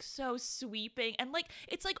 It's like so sweeping, and like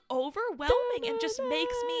it's like overwhelming, and just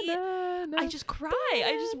makes me, I just cry,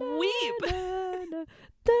 I just weep.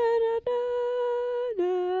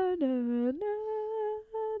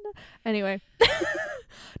 Anyway.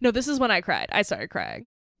 No, this is when I cried. I started crying.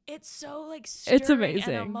 It's so like stirring, it's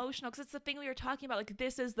amazing and emotional, because it's the thing we were talking about. Like,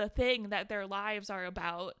 this is the thing that their lives are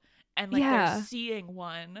about, and like they're seeing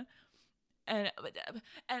one, and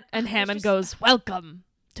Hammond goes, "Welcome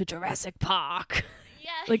to Jurassic Park."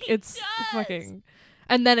 Yeah, like it's fucking,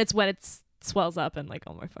 and then it's when it swells up, and like,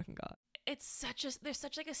 oh my fucking god. It's there's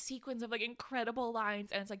such like a sequence of like incredible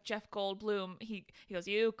lines, and it's like Jeff Goldblum, he goes,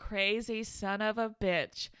 "You crazy son of a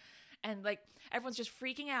bitch," and like everyone's just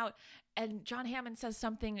freaking out, and John Hammond says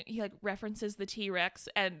something, he like references the T-Rex,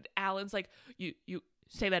 and Alan's like, you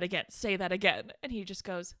say that again, and he just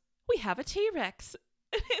goes, "We have a T-Rex."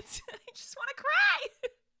 I just want to cry.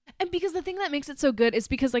 And because the thing that makes it so good is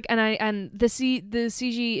because like, and the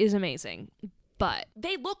CG is amazing, but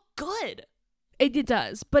they look good. It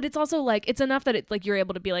does, but it's also like it's enough that it's like you're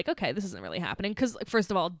able to be like, okay, this isn't really happening because like, first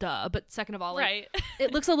of all, duh, but second of all, like, right.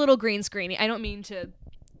 it looks a little green screeny. I don't mean to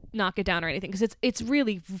knock it down or anything because it's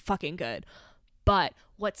really fucking good, but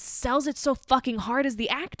what sells it so fucking hard is the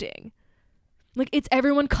acting. Like, it's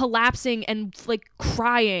everyone collapsing and like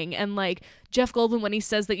crying, and like Jeff Goldblum when he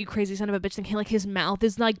says that you crazy son of a bitch thing, like his mouth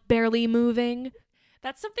is like barely moving.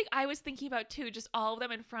 That's something I was thinking about too. Just all of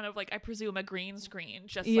them in front of, like, I presume a green screen,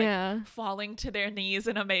 just like falling to their knees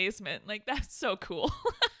in amazement. Like, that's so cool.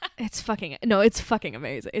 It's fucking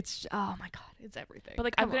amazing. It's, oh my God, it's everything. But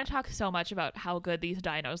like, I'm going to talk so much about how good these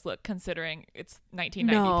dinos look considering it's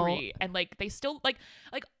 1993. And like, they still like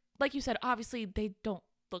you said, obviously they don't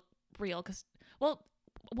look real because, well,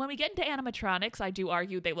 when we get into animatronics, I do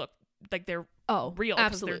argue they look like they're real.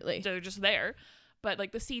 Absolutely. They're just there. But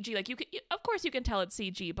like the CG, like of course you can tell it's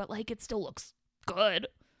CG, but like it still looks good.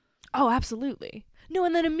 Oh, absolutely. No,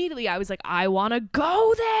 and then immediately I was like, I want to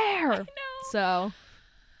go there. I know. So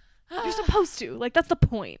you're supposed to. Like, that's the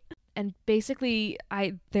point. And basically,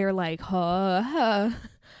 they're like, huh.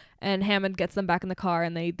 And Hammond gets them back in the car,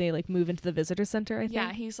 and they like move into the visitor center, I think.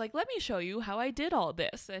 Yeah, he's like, let me show you how I did all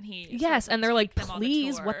this. And and they're like,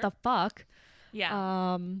 please, what the fuck?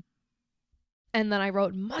 Yeah. And then I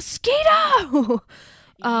wrote mosquito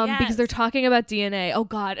because they're talking about DNA. Oh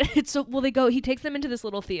God. It's so, well, he takes them into this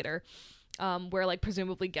little theater where like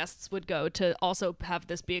presumably guests would go to also have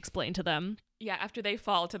this be explained to them. Yeah. After they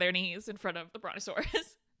fall to their knees in front of the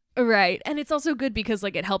brontosaurus. Right. And it's also good because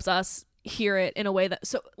like it helps us hear it in a way that,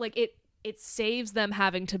 so like it saves them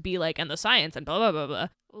having to be like, and the science and blah, blah, blah, blah.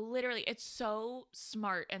 Literally, it's so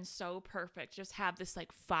smart and so perfect. Just have this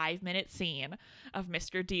like 5-minute scene of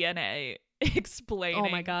Mr. DNA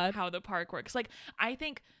explaining how the park works. Like, I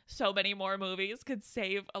think so many more movies could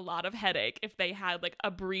save a lot of headache if they had like a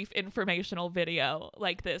brief informational video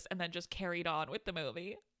like this and then just carried on with the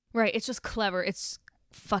movie. Right. It's just clever. It's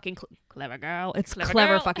fucking clever, girl. It's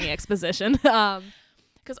clever girl. Fucking exposition.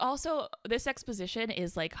 Because also this exposition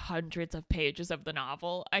is like hundreds of pages of the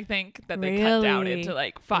novel. I think that they really? cut down into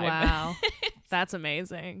like 5 wow. minutes. That's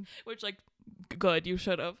amazing. Which, like, good, you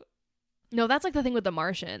should have. No, that's like the thing with The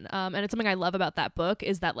Martian. And it's something I love about that book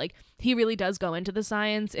is that like he really does go into the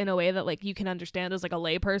science in a way that like you can understand as like a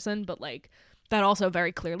layperson, but like that also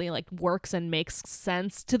very clearly like works and makes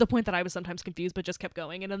sense to the point that I was sometimes confused but just kept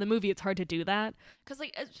going. And in the movie it's hard to do that. Because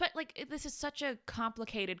like this is such a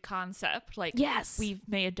complicated concept. Like, yes, we've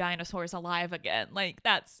made dinosaurs alive again. Like,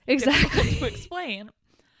 that's exactly difficult to explain.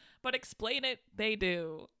 But explain it, they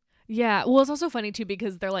do. Yeah, well, it's also funny, too,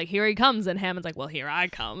 because they're like, here he comes, and Hammond's like, well, here I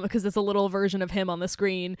come, because it's a little version of him on the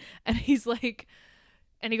screen, and he's like,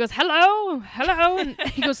 and he goes, hello, and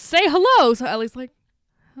he goes, say hello, so Ellie's like,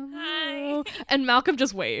 hello, hi. And Malcolm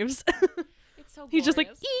just waves. It's so glorious. He's just like,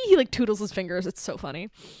 he like toodles his fingers, it's so funny.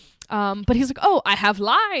 But he's like, oh, I have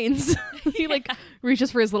lines. He like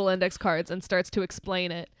reaches for his little index cards and starts to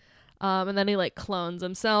explain it. And then he like clones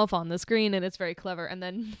himself on the screen, and it's very clever, and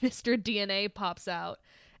then Mr. DNA pops out.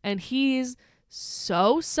 And he's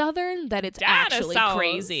so southern that it's actually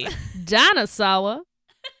crazy. Dinosaur.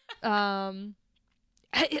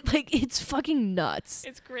 It's fucking nuts.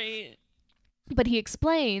 It's great. But he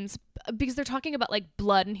explains because they're talking about like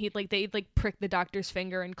blood, and they prick the doctor's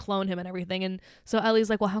finger and clone him and everything. And so Ellie's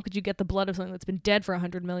like, well, how could you get the blood of something that's been dead for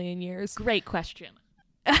 100 million years? Great question.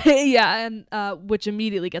 Yeah, and which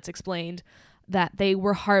immediately gets explained that they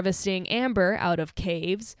were harvesting amber out of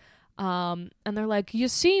caves. And they're like, you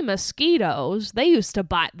see, mosquitoes, they used to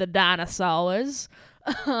bite the dinosaurs,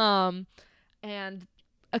 and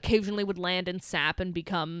occasionally would land in sap and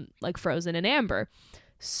become like frozen in amber.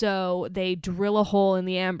 So they drill a hole in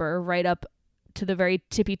the amber right up to the very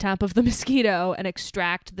tippy top of the mosquito and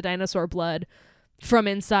extract the dinosaur blood from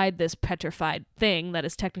inside this petrified thing that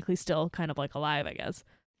is technically still kind of like alive, I guess.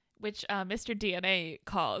 Which Mr. DNA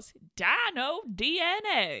calls Dino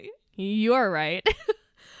DNA. You're right.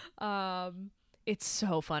 It's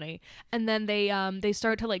so funny. And then they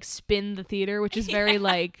start to like spin the theater, which is very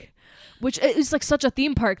like, which is like such a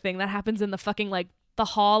theme park thing that happens in the fucking like the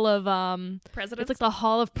Hall of Presidents. It's like the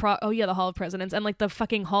Hall of the Hall of Presidents, and like the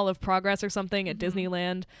fucking Hall of Progress or something at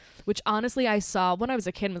Disneyland, which honestly I saw when I was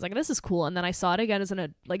a kid and was like, this is cool, and then I saw it again as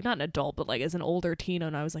not an adult, but like as an older teen,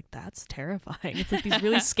 and I was like, that's terrifying. It's like these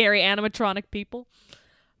really scary animatronic people.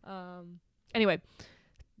 Anyway.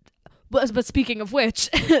 But speaking of which,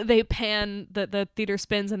 they pan the theater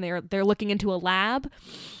spins, and they're looking into a lab,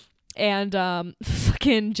 and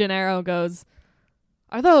fucking Gennaro goes,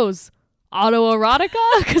 "Are those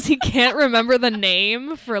autoerotica?" Because he can't remember the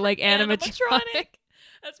name for like animatronic.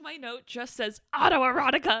 That's my note. Just says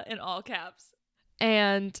autoerotica in all caps.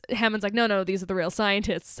 And Hammond's like, no, these are the real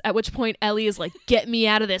scientists. At which point Ellie is like, get me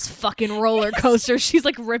out of this fucking roller coaster. She's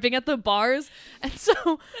like ripping at the bars. And so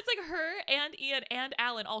it's like her and Ian and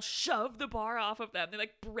Alan all shove the bar off of them. They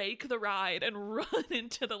like break the ride and run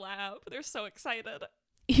into the lab. They're so excited.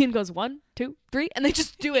 Ian goes 1, 2, 3, and they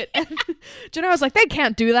just do it. And Gennaro's like, they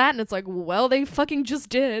can't do that. And it's like, well, they fucking just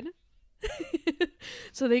did.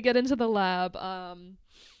 So they get into the lab.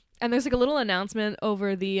 And there's like a little announcement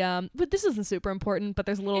over the but this isn't super important, but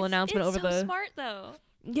there's a little announcement over the smart though.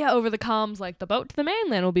 Yeah, over the comms, like the boat to the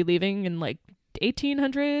mainland will be leaving in like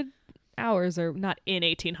 1800 hours, or not in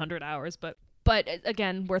 1800 hours, but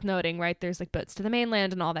again, worth noting, right? There's like boats to the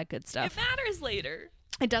mainland and all that good stuff. It matters later.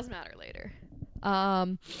 It does matter later.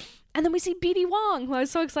 And then we see BD Wong, who I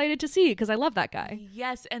was so excited to see because I love that guy.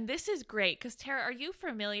 Yes, and this is great because Tara, are you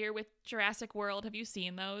familiar with Jurassic World? Have you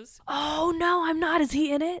seen those? Oh, no, I'm not. Is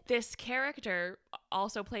he in it? This character,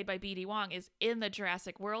 also played by BD Wong, is in the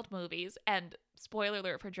Jurassic World movies. And spoiler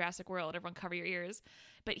alert for Jurassic World, everyone cover your ears.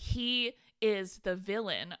 But he is the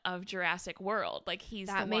villain of Jurassic World. Like, he's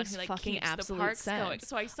the one who like keeps the parks going.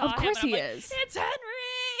 So I saw him and I'm like, it's Henry!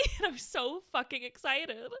 And I'm so fucking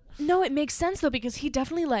excited. No, it makes sense though, because he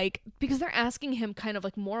definitely because they're asking him kind of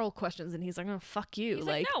like moral questions and he's like, oh, fuck you. He's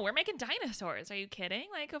like, no, we're making dinosaurs. Are you kidding?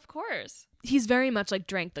 Like, of course. He's very much like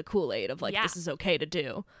drank the Kool-Aid of like, this is okay to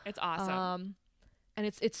do. It's awesome. And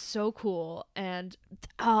it's so cool. And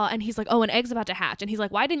he's like, oh, an egg's about to hatch. And he's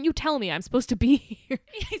like, why didn't you tell me? I'm supposed to be here.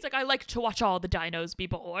 He's like, I like to watch all the dinos be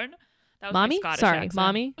born. That was Mommy? my Scottish Sorry, accent.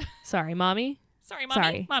 Mommy. Sorry, Mommy. Sorry, Mommy.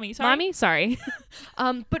 Sorry. Mommy, sorry. Mommy, sorry.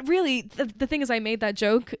 But really, the thing is, I made that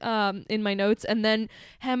joke in my notes, and then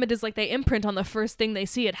Hammond is like, they imprint on the first thing they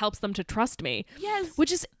see. It helps them to trust me. Yes.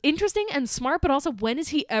 Which is interesting and smart, but also, when is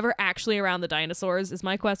he ever actually around the dinosaurs is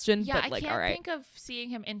my question. Yeah, but, I can't think of seeing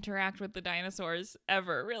him interact with the dinosaurs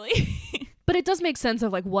ever, really. But it does make sense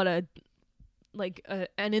of like what an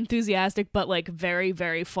enthusiastic but like very,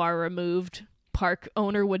 very far removed park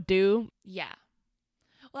owner would do. Yeah.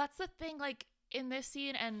 Well, that's the thing, like, in this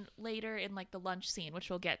scene and later in like the lunch scene, which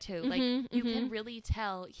we'll get to, like you can really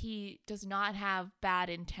tell he does not have bad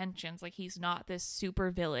intentions. Like, he's not this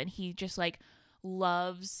super villain. He just like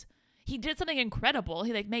loves, he did something incredible.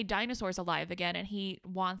 He like made dinosaurs alive again, and he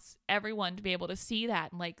wants everyone to be able to see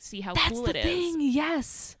that and like see how cool it is. That's the thing.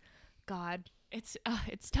 Yes. God. It's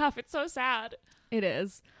tough. It's so sad. It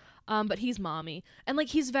is. But he's mommy. And like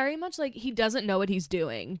he's very much like he doesn't know what he's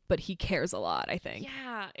doing, but he cares a lot, I think.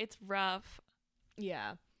 Yeah, it's rough.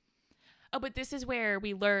 Yeah. Oh, but this is where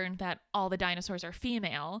we learn that all the dinosaurs are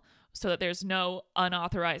female, so that there's no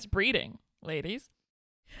unauthorized breeding, ladies.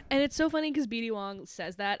 And it's so funny because BD Wong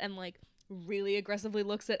says that and like really aggressively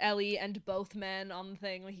looks at Ellie and both men on the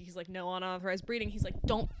thing. Like, he's like, no unauthorized breeding. He's like,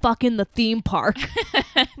 don't fuck in the theme park.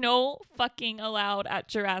 No fucking allowed at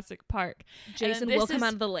Jurassic Park. Jason will come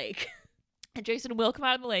out of the lake. And Jason will come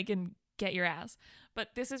out of the lake and get your ass. But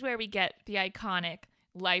this is where we get the iconic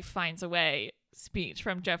 "life finds a way" speech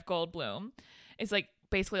from Jeff Goldblum. It's like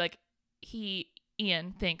basically like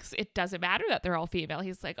Ian thinks it doesn't matter that they're all female.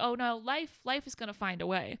 He's like, oh no, life is gonna find a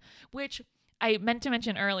way, which I meant to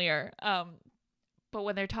mention earlier. But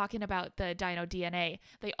when they're talking about the dino DNA,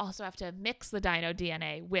 they also have to mix the dino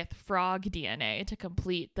DNA with frog DNA to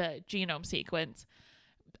complete the genome sequence.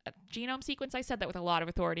 I said that with a lot of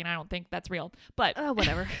authority, and I don't think that's real, but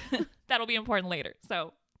whatever. That'll be important later.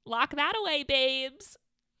 So lock that away, babes.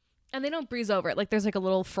 And they don't breeze over it. Like, there's like a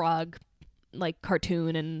little frog like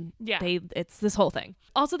cartoon, and it's this whole thing.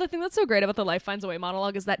 Also, the thing that's so great about the "life finds a way"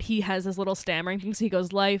 monologue is that he has this little stammering thing. So he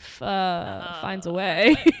goes, "Life finds a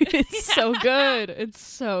way." It's so good. It's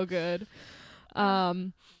so good.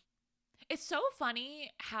 It's so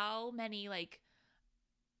funny how many like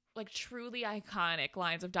truly iconic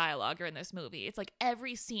lines of dialogue are in this movie. It's like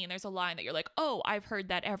every scene there's a line that you're like, oh, I've heard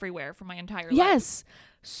that everywhere from my entire life. Yes.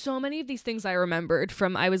 So many of these things I remembered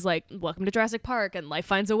from, I was like, welcome to Jurassic Park and Life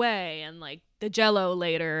Finds a Way and like the Jello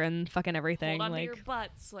later and fucking everything. Hold on like, to your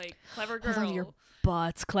butts, like Clever Girl. Hold on to your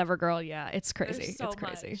butts, Clever Girl. Yeah, it's crazy. There's so it's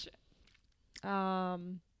crazy.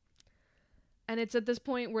 Much. And it's at this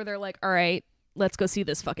point where they're like, all right, let's go see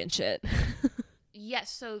this fucking shit.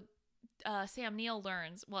 Yes, so Sam Neill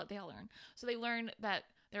learns, well, they all learn. So they learn that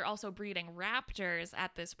they're also breeding raptors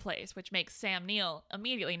at this place, which makes Sam Neill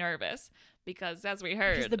immediately nervous because, as we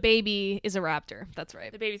heard, because the baby is a raptor. That's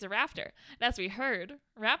right. The baby's a raptor. And as we heard,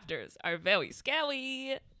 raptors are very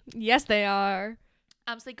scary. Yes, they are.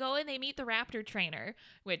 So they go and they meet the raptor trainer,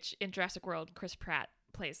 which in Jurassic World, Chris Pratt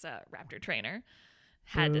plays a raptor trainer.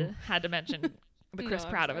 Had to mention the Chris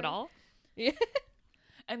Pratt of it all. Yeah.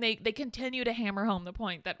 And they continue to hammer home the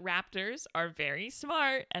point that raptors are very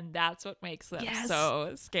smart, and that's what makes them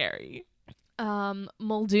so scary.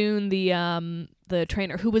 Muldoon, the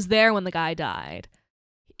trainer who was there when the guy died.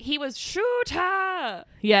 He was Shooter.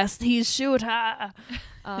 Yes, he's Shooter.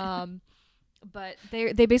 But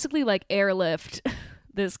they basically like airlift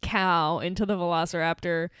this cow into the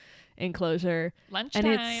Velociraptor enclosure.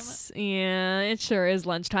 Lunchtime. And it sure is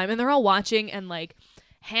lunchtime. And they're all watching, and like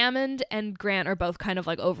Hammond and Grant are both kind of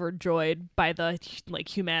like overjoyed by the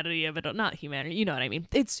like humanity of it. Not humanity, you know what I mean.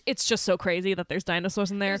 It's just so crazy that there's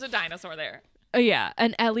dinosaurs in there. There's a dinosaur there. Yeah,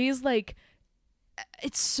 and Ellie's like,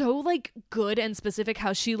 it's so like good and specific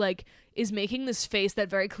how she like is making this face that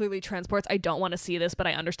very clearly transports, I don't want to see this, but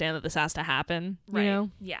I understand that this has to happen. Right. You know?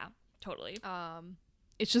 Yeah, totally.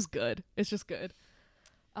 It's just good.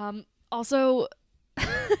 Also,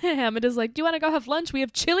 Hammond is like, do you want to go have lunch? We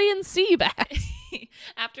have chili and sea bass.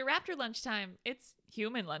 After raptor lunchtime, it's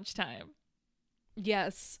human lunchtime.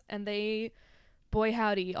 Yes, and they, boy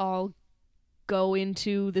howdy, all go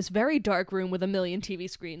into this very dark room with a million TV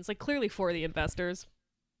screens, like clearly for the investors.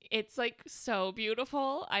 It's like so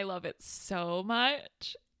beautiful. I love it so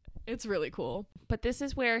much. It's really cool. But this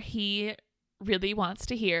is where he really wants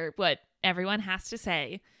to hear what everyone has to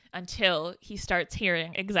say until he starts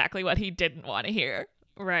hearing exactly what he didn't want to hear.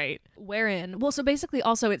 Right. Wherein, well, so basically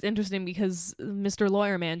also it's interesting because Mr.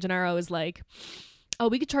 Lawyer Man, Gennaro, is like, oh,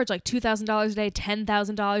 we could charge like $2,000 a day,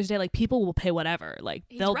 $10,000 a day. Like people will pay whatever. Like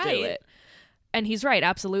they'll do it. And he's right,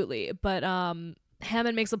 absolutely. But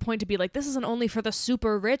Hammond makes a point to be like, this isn't only for the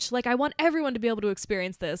super rich. Like, I want everyone to be able to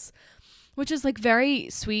experience this, which is like very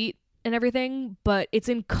sweet and everything. But it's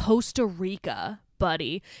in Costa Rica,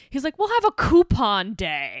 buddy. He's like, we'll have a coupon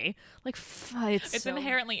day. Like, it's so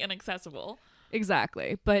inherently inaccessible.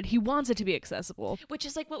 Exactly. But he wants it to be accessible. Which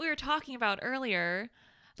is like what we were talking about earlier.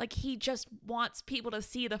 Like, he just wants people to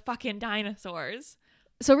see the fucking dinosaurs.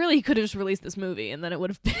 So really, he could have just released this movie and then it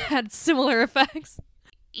would have had similar effects.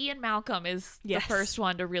 Ian Malcolm is the first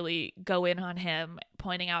one to really go in on him,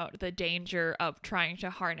 pointing out the danger of trying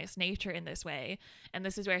to harness nature in this way. And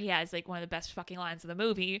this is where he has like one of the best fucking lines of the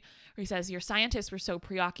movie, where he says, your scientists were so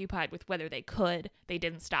preoccupied with whether they could, they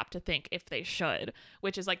didn't stop to think if they should,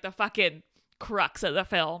 which is like the fucking crux of the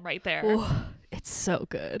film right there. Ooh, it's so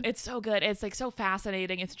good. It's so good. It's like so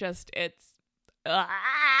fascinating. It's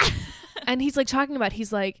and he's like talking about,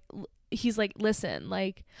 he's like, listen,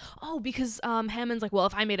 like, oh, because Hammond's like, well,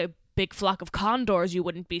 if I made a big flock of condors, you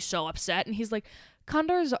wouldn't be so upset. And he's like,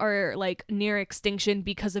 condors are like near extinction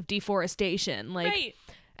because of deforestation. Like, right.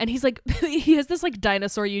 And he's like, he has this like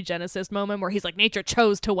dinosaur eugenicist moment where he's like, nature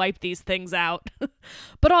chose to wipe these things out.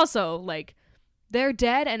 But also, like, they're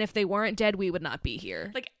dead, and if they weren't dead, we would not be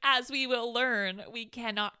here. Like, as we will learn, we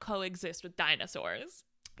cannot coexist with dinosaurs.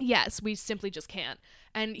 Yes, we simply just can't.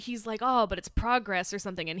 And he's like, oh, but it's progress or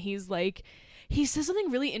something. And he's like, he says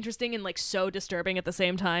something really interesting and like so disturbing at the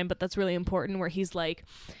same time, but that's really important, where he's like,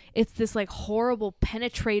 it's this like horrible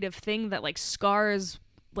penetrative thing that like scars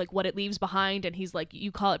like what it leaves behind. And he's like,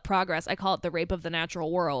 you call it progress, I call it the rape of the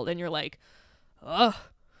natural world. And you're like, ugh,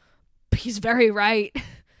 he's very right.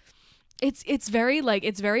 It's very like,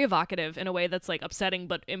 it's very evocative in a way that's like upsetting,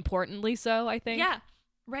 but importantly so, I think. Yeah,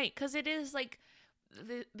 right. Because it is like,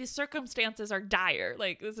 the circumstances are dire.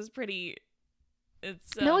 Like, this is pretty,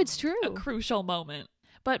 no, it's true, a crucial moment.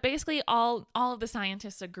 But basically all of the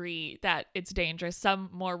scientists agree that it's dangerous, some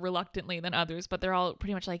more reluctantly than others, but they're all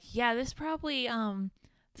pretty much like, yeah, this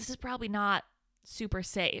is probably not super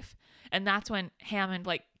safe. And that's when Hammond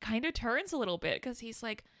like kind of turns a little bit, because he's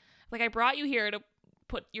like I brought you here to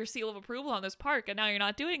put your seal of approval on this park, and now you're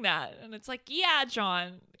not doing that. And it's like, yeah,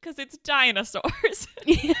 John, because it's dinosaurs.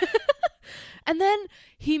 And then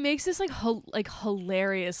he makes this like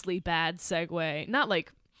hilariously bad segue. Not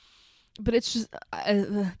like, but it's just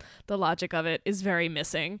the logic of it is very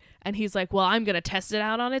missing. And he's like, well, I'm going to test it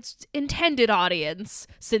out on its intended audience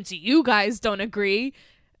since you guys don't agree.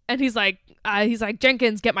 And he's like,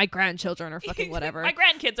 Jenkins, get my grandchildren or fucking whatever. My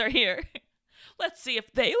grandkids are here. Let's see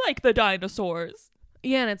if they like the dinosaurs.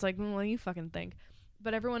 Yeah, and it's like, well, you fucking think.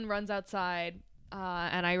 But everyone runs outside,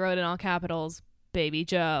 and I wrote in all capitals, Baby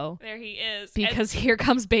Joe. There he is. Because here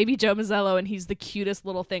comes Baby Joe Mazzello, and he's the cutest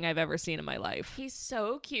little thing I've ever seen in my life. He's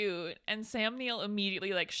so cute. And Sam Neill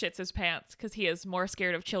immediately like shits his pants because he is more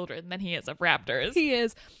scared of children than he is of raptors. He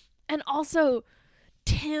is. And also,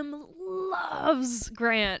 Tim loves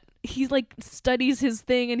Grant. He like studies his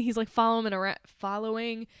thing, and he's like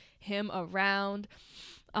following him around.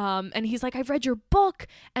 And he's like, I've read your book,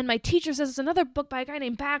 and my teacher says it's another book by a guy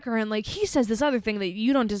named Backer, and like he says this other thing that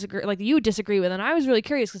you don't disagree, like you disagree with, and I was really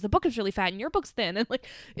curious because the book is really fat and your book's thin, and like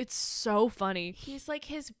it's so funny. He's like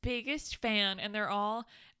his biggest fan, and they're all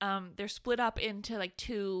they're split up into like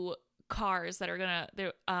two cars that are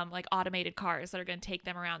they're like automated cars that are gonna take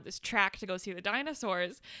them around this track to go see the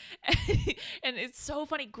dinosaurs. And it's so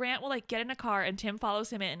funny. Grant will like get in a car and Tim follows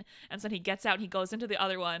him in, and so he gets out and he goes into the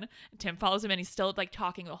other one, and Tim follows him in. He's still like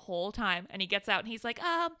talking the whole time, and he gets out and he's like,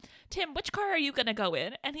 Tim, which car are you gonna go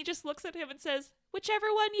in? And he just looks at him and says,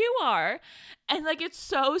 whichever one you are. And like it's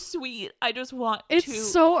so sweet. I just want it's to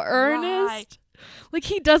so earnest cry. Like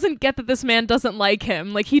he doesn't get that this man doesn't like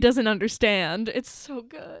him. Like he doesn't understand. It's so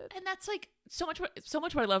good. And that's like so much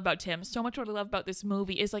what I love about Tim. So much what I love about this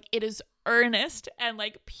movie is like it is earnest and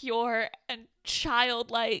like pure and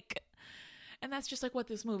childlike. And that's just like what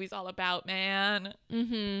this movie's all about, man.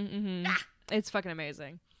 It's fucking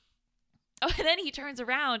amazing. Oh, and then he turns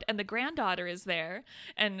around and the granddaughter is there,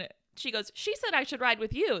 and she goes, she said I should ride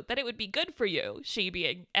with you, that it would be good for you, she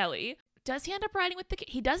being Ellie. Does he end up riding with the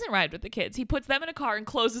kids? He doesn't ride with the kids. He puts them in a car and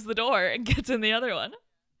closes the door and gets in the other one.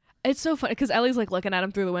 It's so funny because Ellie's like looking at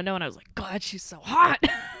him through the window, and I was like, God, she's so hot.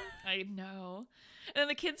 I know. And then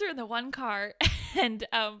the kids are in the one car, and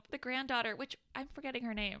the granddaughter, which I'm forgetting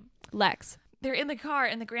her name. Lex. They're in the car,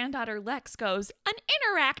 and the granddaughter, Lex, goes, an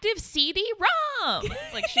interactive CD-ROM.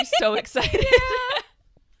 Like, she's so excited. Yeah.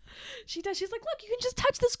 She does. She's like, look, you can just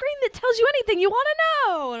touch the screen that tells you anything you want to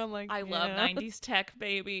know. And I'm like, I love 90s tech,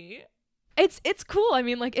 baby. It's cool. I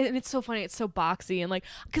mean, like, and it's so funny. It's so boxy, and like,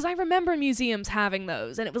 because I remember museums having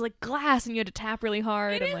those, and it was like glass, and you had to tap really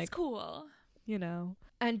hard. It and is like, cool. You know.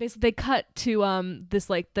 And basically, they cut to this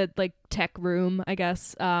like the like tech room, I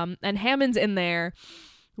guess. And Hammond's in there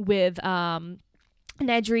with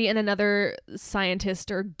Nedry and another scientist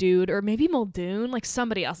or dude, or maybe Muldoon, like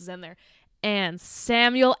somebody else is in there, and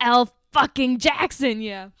Samuel L. fucking Jackson.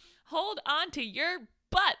 Yeah. Hold on to your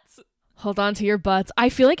butts. Hold on to your butts. I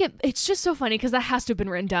feel like it's just so funny because that has to have been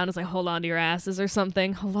written down as like, hold on to your asses or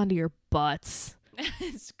something. Hold on to your butts.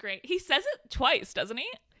 It's great. He says it twice, doesn't he?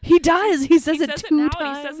 He does. He says it two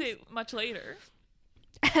times. He says it much later.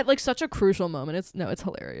 At like such a crucial moment. It's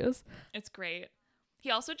hilarious. It's great.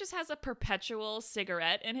 He also just has a perpetual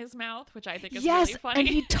cigarette in his mouth, which I think is really funny. And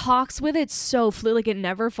he talks with it so fluid. Like it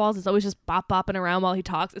never falls. It's always just bopping around while he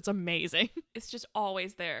talks. It's amazing. It's just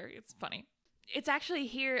always there. It's funny. It's actually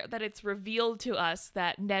here that it's revealed to us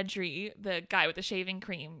that Nedry, the guy with the shaving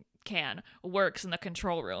cream can, works in the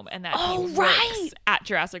control room, and that he works at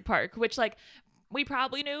Jurassic Park, which like we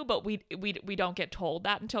probably knew, but we don't get told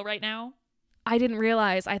that until right now. I didn't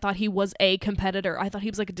realize. I thought he was a competitor. I thought he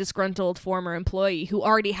was like a disgruntled former employee who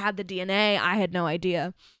already had the DNA. I had no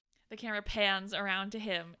idea. The camera pans around to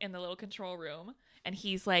him in the little control room, and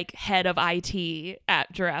he's like head of IT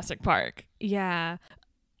at Jurassic Park. Yeah.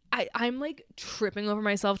 I'm like tripping over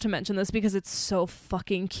myself to mention this because it's so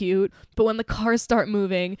fucking cute. But when the cars start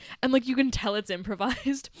moving and like you can tell it's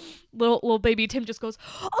improvised, little baby Tim just goes,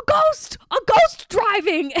 a ghost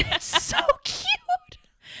driving. And it's so cute.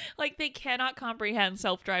 Like they cannot comprehend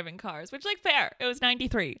self-driving cars, which like fair. It was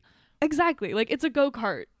 93. Exactly. Like it's a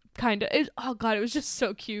go-kart. Kind of. Oh god, it was just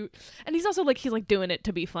so cute. And he's also like, he's like doing it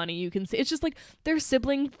to be funny. You can see it's just like their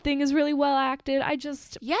sibling thing is really well acted.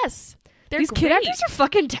 Yes. These great. kid actors are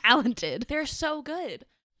fucking talented. They're so good.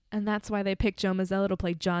 And that's why they picked Joe Mazzello to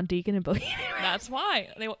play John Deacon in Bohemian Rhapsody. That's why.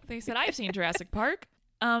 They said, I've seen Jurassic Park.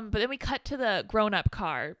 But then we cut to the grown-up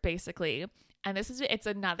car, basically. And it's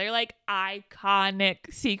another, like,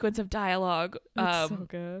 iconic sequence of dialogue. It's so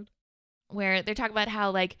good. Where they're talking about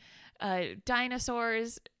how, like,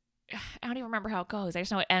 dinosaurs... I don't even remember how it goes. I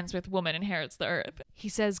just know it ends with woman inherits the earth. He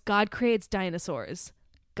says, God creates dinosaurs.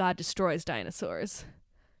 God destroys dinosaurs.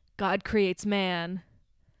 God creates man.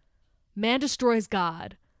 Man destroys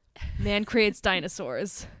God. Man creates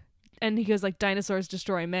dinosaurs. And he goes like, dinosaurs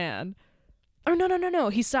destroy man. Oh, no.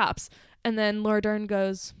 He stops. And then Laura Dern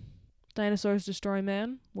goes, dinosaurs destroy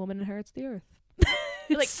man. Woman inherits the earth.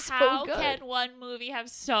 Like, how can one movie have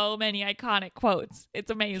so many iconic quotes?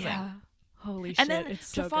 It's amazing. Yeah. Holy shit. And then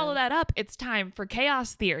it's to so follow good. that up, it's time for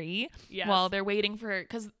chaos theory. Yes. While they're waiting for,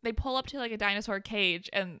 because they pull up to like a dinosaur cage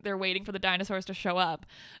and they're waiting for the dinosaurs to show up.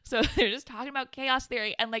 So they're just talking about chaos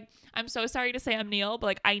theory. And like, I'm so sorry to say I'm Neil, but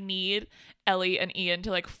like I need Ellie and Ian to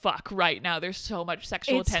like fuck right now. There's so much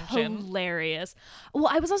sexual tension. It's hilarious. Well,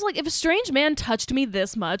 I was also like, if a strange man touched me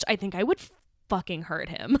this much, I think I would fucking hurt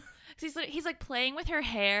him. He's like playing with her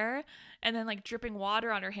hair and then like dripping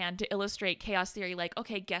water on her hand to illustrate chaos theory. Like,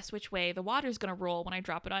 okay, guess which way the water's gonna roll when I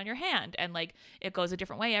drop it on your hand, and like it goes a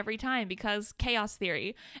different way every time because chaos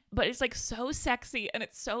theory. But it's like so sexy and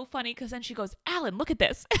it's so funny because then she goes, Alan, look at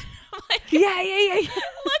this. I'm like, Yeah.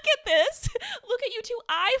 look at this. Look at you two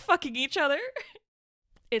eye fucking each other.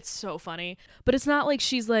 It's so funny. But it's not like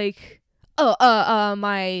she's like,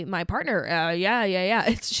 my partner,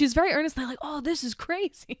 yeah. She's very earnestly like, oh, this is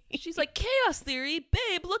crazy. She's like, chaos theory,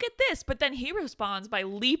 babe, look at this. But then he responds by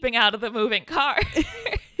leaping out of the moving car.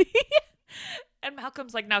 And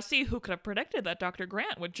Malcolm's like, now see, who could have predicted that Dr.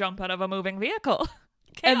 Grant would jump out of a moving vehicle?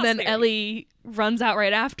 Chaos and then theory. Ellie runs out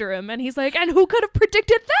right after him, and he's like, and who could have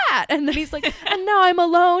predicted that? And then he's like, and now I'm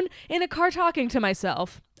alone in a car talking to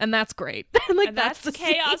myself. And that's great. And that's the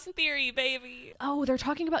chaos theory, baby. Oh, they're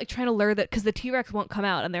talking about like trying to lure that, because the T-Rex won't come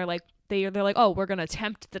out, and they're like, oh, we're gonna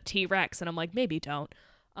tempt the T-Rex, and I'm like, maybe don't.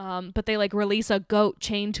 But they like release a goat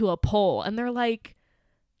chained to a pole, and they're like,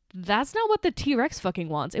 that's not what the T-Rex fucking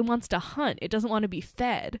wants. It wants to hunt. It doesn't want to be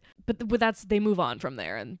fed. But they move on from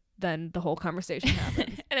there, and then the whole conversation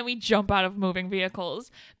happens. And then we jump out of moving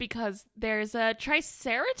vehicles because there's a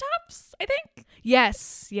Triceratops, I think.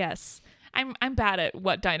 Yes. I'm bad at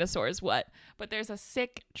what dinosaurs what, but there's a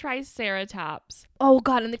sick Triceratops. Oh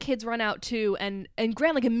god, and the kids run out too, and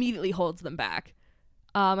Grant like immediately holds them back.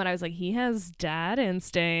 And I was like, he has dad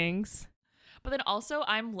instincts. But then also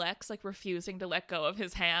I'm Lex, like refusing to let go of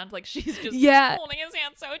his hand. Like she's just holding his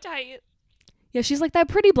hand so tight. Yeah, she's like, that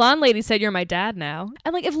pretty blonde lady said you're my dad now.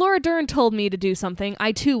 And like, if Laura Dern told me to do something,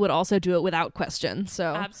 I too would also do it without question.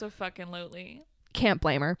 So abso-fucking-lutely. Can't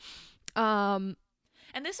blame her. And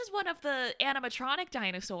this is one of the animatronic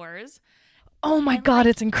dinosaurs. Oh my god,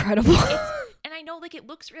 like, it's incredible. And I know like it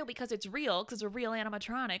looks real because it's real, because it's a real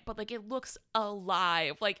animatronic, but like it looks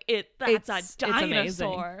alive. Like that's a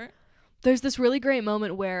dinosaur. There's this really great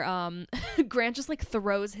moment where Grant just like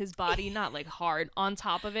throws his body, not like hard, on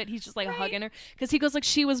top of it. He's just like hugging her because he goes like,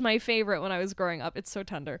 she was my favorite when I was growing up. It's so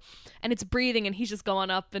tender. And it's breathing and he's just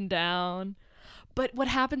going up and down. But what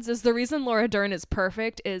happens is, the reason Laura Dern is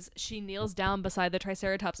perfect is she kneels down beside the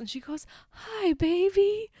Triceratops and she goes, hi,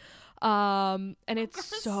 baby. And it's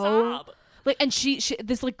so sob. Like, and she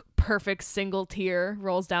this like perfect single tear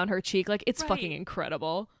rolls down her cheek. Like, it's fucking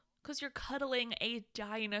incredible. Because you're cuddling a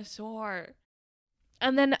dinosaur.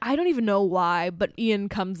 And then I don't even know why, but Ian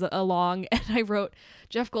comes along and I wrote,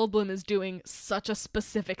 Jeff Goldblum is doing such a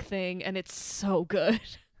specific thing and it's so good.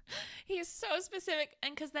 He's so specific.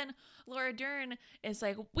 And because then Laura Dern is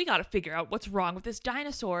like, we got to figure out what's wrong with this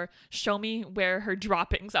dinosaur. Show me where her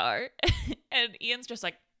droppings are. And Ian's just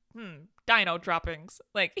like, dino droppings.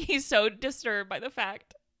 Like, he's so disturbed by the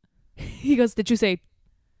fact. He goes, did you say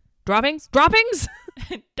droppings? Droppings?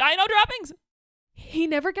 Dino droppings. He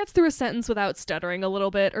never gets through a sentence without stuttering a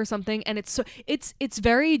little bit or something, and it's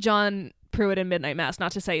very John Pruitt in Midnight Mass,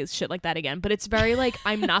 not to say shit like that again, but it's very like,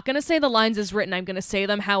 I'm not gonna say the lines as written, I'm gonna say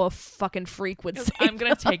them how a fucking freak would say I'm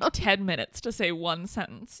gonna take 10 minutes to say one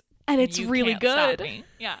sentence, and it's really good.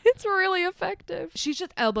 Yeah, it's really effective. She's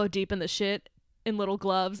just elbow deep in the shit in little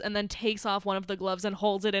gloves, and then takes off one of the gloves and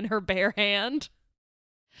holds it in her bare hand.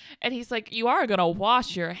 And he's like, you are gonna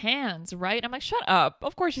wash your hands, right? I'm like, shut up.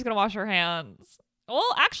 Of course she's gonna wash her hands.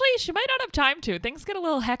 Well, actually, she might not have time to. Things get a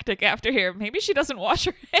little hectic after here. Maybe she doesn't wash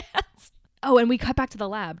her hands. Oh, and we cut back to the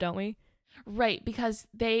lab, don't we? Right, because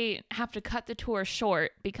they have to cut the tour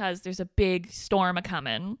short because there's a big storm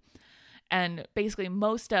a-coming. And basically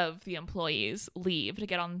most of the employees leave to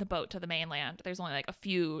get on the boat to the mainland. There's only like a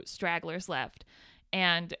few stragglers left.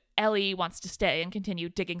 And Ellie wants to stay and continue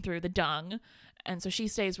digging through the dung. And so she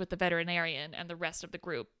stays with the veterinarian and the rest of the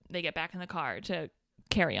group. They get back in the car to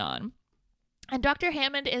carry on. And Dr.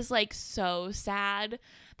 Hammond is like so sad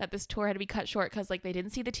that this tour had to be cut short because like they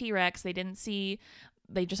didn't see the T-Rex. They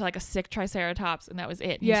just had like a sick Triceratops and that was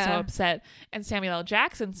it. Yeah. He's so upset. And Samuel L.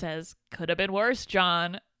 Jackson says, could have been worse,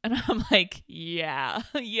 John. And I'm like, yeah,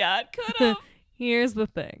 it could have. Here's the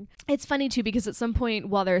thing. It's funny too because at some point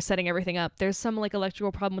while they're setting everything up, there's some like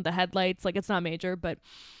electrical problem with the headlights. Like, it's not major, but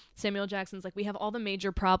Samuel Jackson's like, we have all the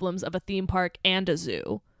major problems of a theme park and a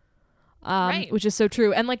zoo. Right. Which is so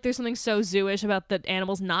true. And like, there's something so zoo-ish about the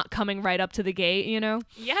animals not coming right up to the gate, you know?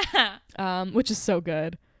 Yeah. Which is so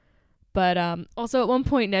good. But also at one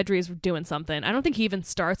point, Nedry's doing something. I don't think he even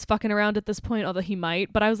starts fucking around at this point, although he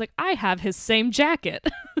might. But I was like, I have his same jacket.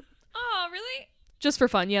 Oh, really? Just for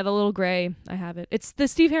fun. Yeah, the little gray. I have it. It's the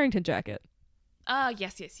Steve Harrington jacket.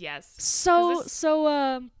 Yes.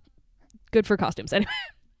 So good for costumes anyway.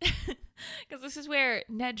 Because this is where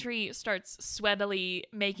Nedry starts sweatily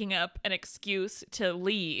making up an excuse to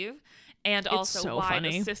leave. and It's also so why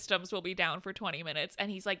funny. the systems will be down for 20 minutes.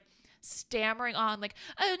 And he's like stammering on like,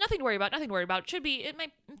 nothing to worry about, nothing to worry about.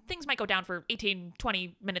 Things might go down for 18,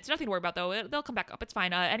 20 minutes. Nothing to worry about though. They'll come back up. It's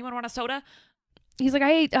fine. Anyone want a soda? He's like,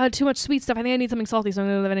 I ate too much sweet stuff. I think I need something salty, so I'm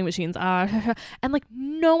going to the vending machines. And like,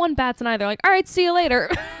 no one bats an eye. They're like, all right, see you later.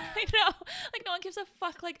 I know. Like, no one gives a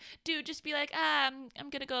fuck. Like, dude, just be like, I'm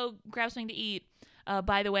going to go grab something to eat.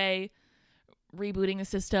 By the way, rebooting the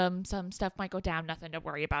system, some stuff might go down. Nothing to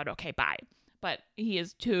worry about. Okay, bye. But he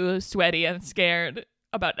is too sweaty and scared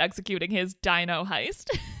about executing his dino heist.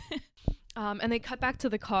 And they cut back to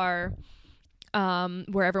the car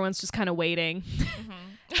where everyone's just kind of waiting. Mm-hmm.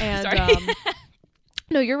 And Sorry.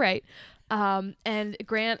 no, you're right. And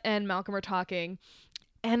Grant and Malcolm are talking,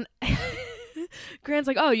 and Grant's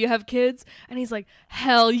like, oh, you have kids? And he's like,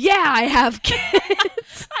 hell yeah, I have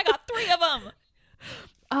kids. I got 3 of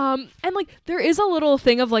them. And like there is a little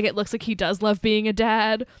thing of like, it looks like he does love being a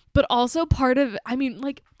dad, but also part of, I mean,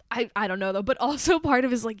 like, I don't know though, but also part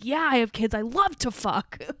of is like, yeah, I have kids. I love to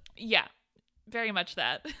fuck. Yeah, very much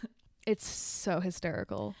that. It's so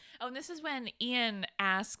hysterical. Oh, and this is when Ian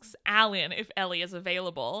asks Alan if Ellie is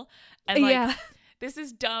available. And like, this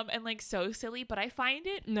is dumb and like so silly, but I find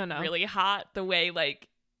it really hot the way like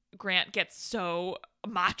Grant gets so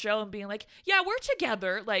macho and being like, yeah, we're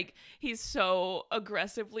together. Like he's so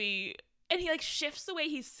aggressively, and he like shifts the way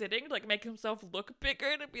he's sitting to like make himself look bigger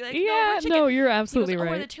and be like, no, you're absolutely right.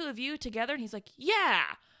 right. Are the 2 of you together? And he's like, yeah.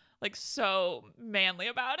 Like so manly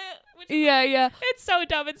about it. Which Yeah. It's so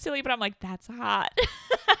dumb and silly, but I'm like, that's hot.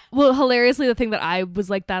 Well, hilariously, the thing that I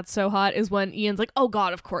was like, that's so hot, is when Ian's like, oh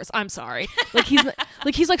God, of course, I'm sorry. Like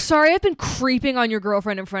he's like, sorry, I've been creeping on your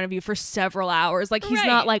girlfriend in front of you for several hours. Like he's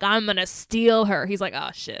not like, I'm gonna steal her. He's like,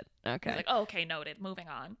 oh shit. Okay. He's like, oh, okay, noted. Moving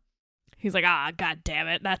on. He's like, God damn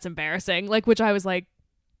it, that's embarrassing. Like, which I was like,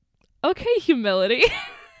 okay, humility.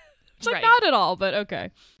 It's like not at all, but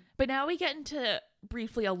okay. But now we get into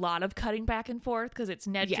briefly a lot of cutting back and forth because it's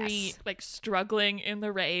Nedry like struggling in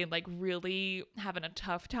the rain, like really having a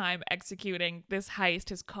tough time executing this heist.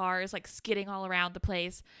 His car is like skidding all around the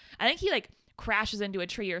place. I think he like crashes into a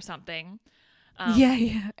tree or something.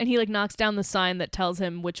 Yeah. And he like knocks down the sign that tells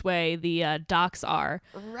him which way the docks are.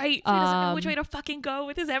 Right. So he doesn't know which way to fucking go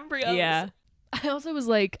with his embryos. Yeah. I also was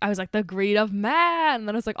like, the greed of Matt, and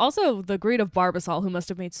then I was like, also the greed of Barbasol, who must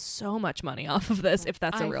have made so much money off of this, if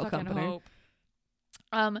that's a real company. Hope.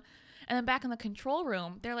 And then back in the control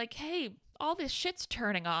room, they're like, hey, all this shit's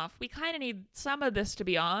turning off. We kind of need some of this to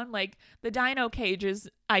be on. Like the dino cages,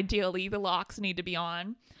 ideally, the locks need to be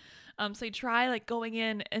on. So you try like going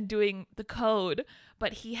in and doing the code,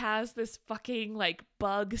 but he has this fucking like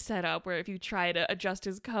bug set up where if you try to adjust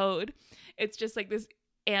his code, it's just like this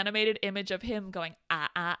animated image of him going,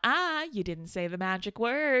 you didn't say the magic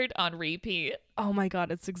word on repeat. Oh my God,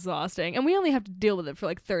 it's exhausting. And we only have to deal with it for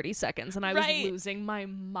like 30 seconds and I was losing my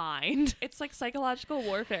mind. It's like psychological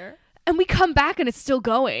warfare. And we come back and it's still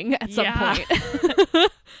going at some point.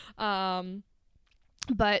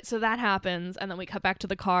 But so that happens and then we cut back to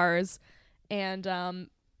the cars and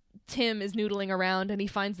Tim is noodling around and he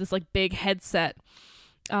finds this like big headset.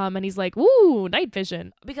 And he's like, ooh, night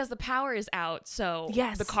vision. Because the power is out, so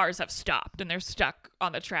the cars have stopped and they're stuck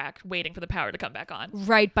on the track waiting for the power to come back on.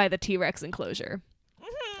 Right by the T-Rex enclosure.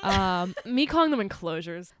 Me calling them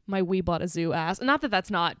enclosures, my we bought a zoo ass. Not that that's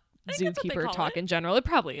not zookeeper talk in general. It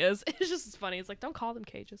probably is. It's just funny. It's like, don't call them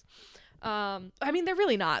cages. I mean, they're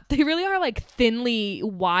really not. They really are like thinly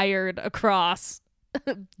wired across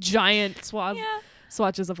giant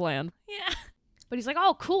swatches of land. Yeah. But he's like,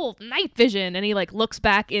 oh, cool, night vision. And he like looks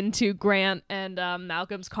back into Grant and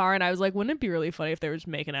Malcolm's car. And I was like, wouldn't it be really funny if they were just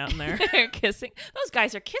making out in there? They're kissing. Those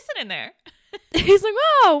guys are kissing in there. He's like,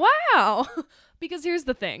 oh, wow. Because here's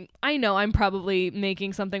the thing. I know I'm probably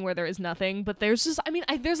making something where there is nothing. But there's just,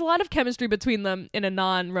 there's a lot of chemistry between them in a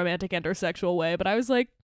non-romantic intersexual way. But I was like.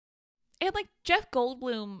 And like Jeff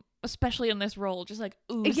Goldblum, especially in this role, just like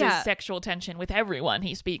oozes sexual tension with everyone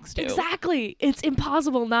he speaks to. Exactly. It's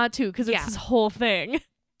impossible not to because it's his whole thing.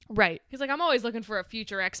 Right. He's like, I'm always looking for a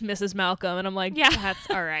future ex Mrs. Malcolm. And I'm like,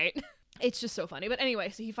 that's all right. It's just so funny. But anyway,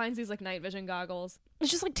 so he finds these like night vision goggles.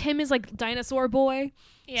 It's just like Tim is like dinosaur boy.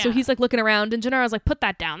 Yeah. So he's like looking around and Gennaro's like, put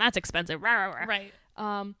that down. That's expensive. Right.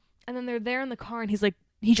 And then they're there in the car and he's like,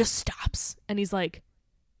 he just stops. And he's like,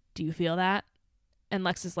 do you feel that? And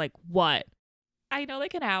Lex is like, what? I know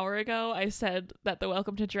like an hour ago I said that the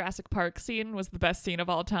Welcome to Jurassic Park scene was the best scene of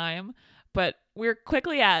all time, but we're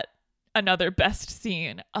quickly at another best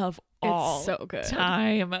scene of all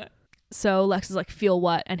time. So Lex is like, feel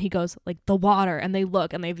what? And he goes like, the water. And they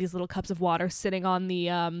look and they have these little cups of water sitting on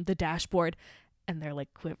the dashboard and they're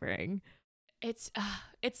like quivering. It's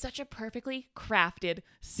such a perfectly crafted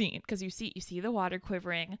scene because you see the water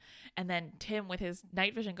quivering, and then Tim with his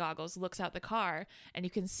night vision goggles looks out the car, and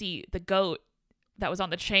you can see the goat that was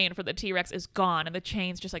on the chain for the T-Rex is gone, and the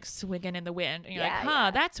chain's just like swinging in the wind, and you're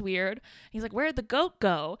that's weird. He's like, where'd the goat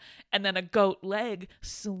go? And then a goat leg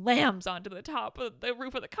slams onto the top of the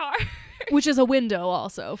roof of the car, which is a window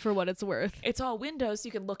also, for what it's worth. It's all windows so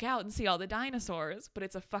you can look out and see all the dinosaurs, but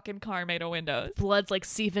it's a fucking car made of windows. Blood's like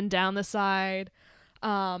seeping down the side,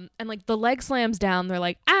 and like the leg slams down, they're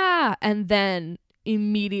like, ah, and then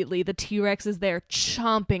immediately the T-Rex is there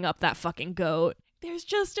chomping up that fucking goat. There's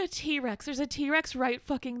just a T-Rex. There's a T-Rex right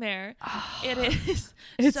fucking there. Oh, it is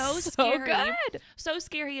so scary. Good. So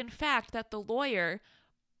scary, in fact, that the lawyer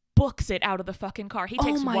books it out of the fucking car. He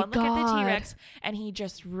takes one look at the T-Rex and he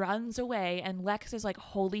just runs away. And Lex is like,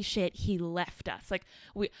 holy shit, he left us. Like,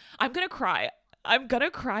 I'm going to cry. I'm going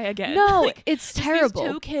to cry again. No, like, it's terrible.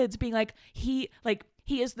 These two kids being like, he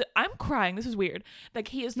is the, I'm crying. This is weird. Like,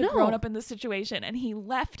 he is the grown up in this situation and he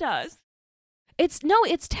left us.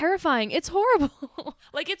 It's terrifying. It's horrible.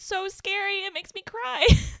 Like, it's so scary. It makes me cry.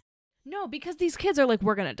 No, because these kids are like,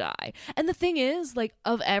 we're going to die. And the thing is, like,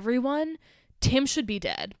 of everyone, Tim should be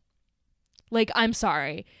dead. Like, I'm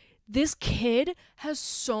sorry. This kid has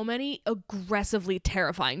so many aggressively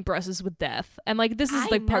terrifying brushes with death. And like, this is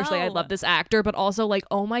like partially I love this actor, but also like,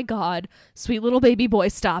 oh my God, sweet little baby boy,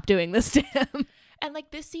 stop doing this to him. And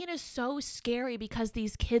like, this scene is so scary because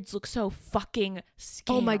these kids look so fucking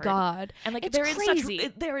scared. Oh my God. And like, it's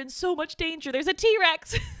crazy. They're in so much danger. There's a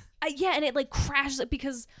T-Rex. Yeah, and it like crashes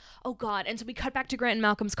because, oh God. And so we cut back to Grant and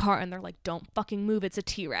Malcolm's car and they're like, don't fucking move. It's a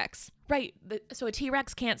T-Rex. Right. So a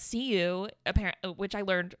T-Rex can't see you, apparently, which I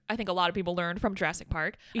think a lot of people learned from Jurassic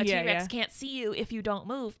Park. A T-Rex can't see you if you don't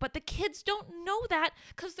move. But the kids don't know that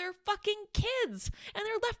because they're fucking kids and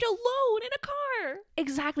they're left alone in a car.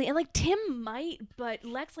 Exactly. And like, Tim might, but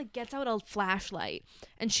Lex like gets out a flashlight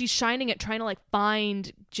and she's shining it, trying to like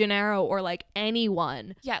find Gennaro or like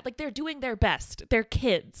anyone. Yeah, like they're doing their best. They're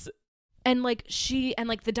kids. And like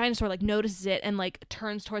the dinosaur like notices it and like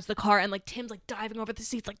turns towards the car, and like Tim's like diving over the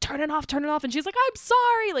seats like turn it off, and she's like, I'm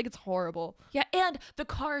sorry. Like, it's horrible. Yeah, and the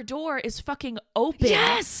car door is fucking open.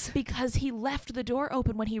 Yes, because he left the door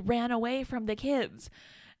open when he ran away from the kids.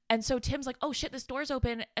 And so Tim's like, oh shit, this door's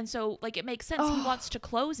open. And so like, it makes sense. He wants to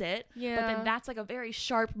close it. Yeah. But then that's like a very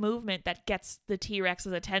sharp movement that gets the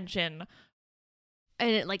T-Rex's attention.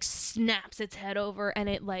 And it like snaps its head over, and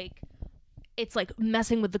it's like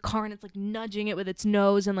messing with the car, and it's like nudging it with its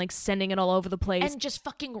nose and like sending it all over the place. And just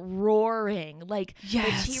fucking roaring. Like,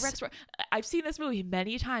 yes. The T-Rex. I've seen this movie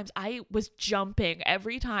many times. I was jumping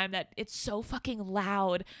every time that it's so fucking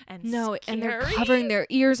loud and scary. And they're covering their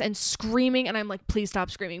ears and screaming, and I'm like, please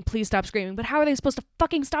stop screaming. Please stop screaming. But how are they supposed to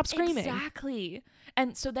fucking stop screaming? Exactly.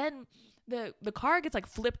 And so then the car gets like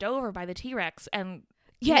flipped over by the T-Rex, and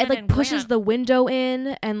it like pushes the window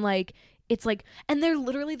in, and like it's like, and they're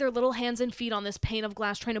literally their little hands and feet on this pane of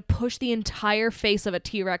glass trying to push the entire face of a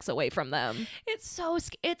T-Rex away from them. It's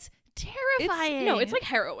terrifying. It's like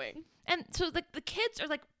harrowing. And so the kids are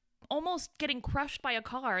like almost getting crushed by a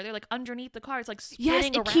car. They're like underneath the car. It's like spinning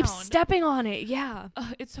around. Yes, it keeps stepping on it. Yeah.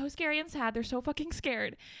 It's so scary and sad. They're so fucking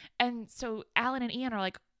scared. And so Alan and Ian are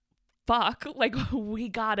like, fuck, like, we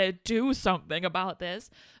gotta do something about this.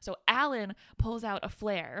 So Alan pulls out a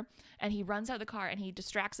flare and he runs out of the car and he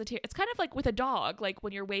distracts the It's kind of like with a dog, like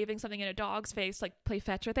when you're waving something in a dog's face, like play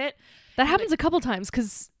fetch with it. That happens a couple times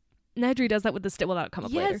because Nedry does that with the stick. Well, that'll come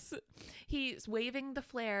up later. He's waving the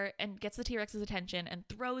flare and gets the T-Rex's attention and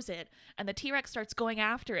throws it, and the T-Rex starts going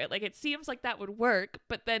after it. Like, it seems like that would work,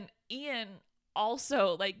 but then Ian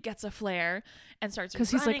also like gets a flare and starts running,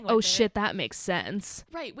 because he's like, oh shit, that makes sense,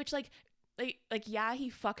 right? Which like yeah, he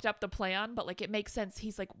fucked up the plan, but like it makes sense.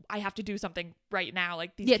 He's like, I have to do something right now.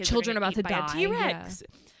 Like, these kids children are about to die. A T-Rex.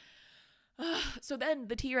 Yeah. So then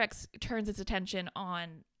the T-Rex turns its attention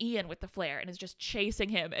on Ian with the flare and is just chasing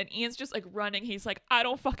him, and Ian's just like running. He's like, I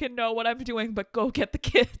don't fucking know what I'm doing, but go get the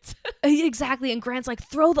kids. Exactly. And Grant's like,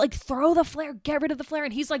 throw the flare, get rid of the flare,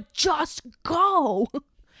 and he's like, just go.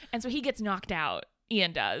 And so he gets knocked out.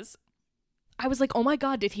 Ian does. I was like, oh my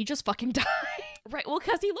God, did he just fucking die? Right. Well,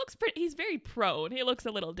 because he's very prone. He looks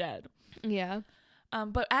a little dead. Yeah.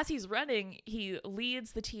 But as he's running, he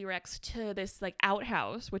leads the T-Rex to this like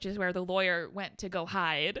outhouse, which is where the lawyer went to go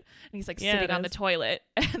hide. And he's like sitting on the toilet.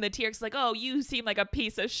 And the T-Rex is like, oh, you seem like a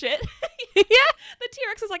piece of shit. Yeah. The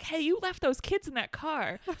T-Rex is like, hey, you left those kids in that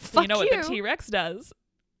car. Fuck you know what the T-Rex does?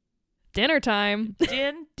 Dinner time.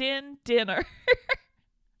 Dinner.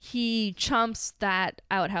 He chomps that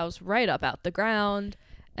outhouse right up out the ground,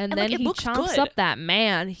 and then like, he chomps up that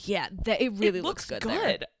man. Yeah, it really looks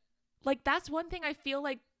good. Like, that's one thing I feel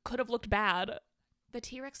like could have looked bad. The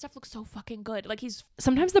T-Rex stuff looks so fucking good. Like, he's...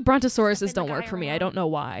 Sometimes the Brontosauruses Stepping don't the work guy for me. I around. don't know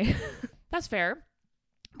why. That's fair.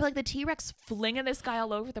 But, like, the T-Rex flinging this guy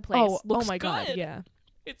all over the place oh looks my god, good. yeah.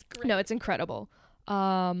 It's great. No, it's incredible.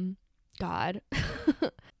 God.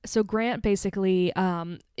 So Grant basically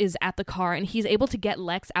is at the car, and he's able to get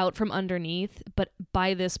Lex out from underneath, but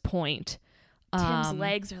by this point... Tim's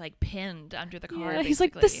legs are, like, pinned under the car, yeah, he's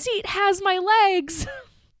like, the seat has my legs!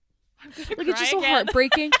 I'm gonna Like, it's just so cry again.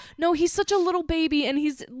 heartbreaking. No, he's such a little baby, and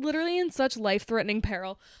he's literally in such life-threatening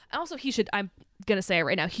peril. Also, I'm gonna say it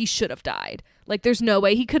right now, he should have died. Like, there's no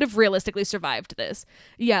way he could have realistically survived this.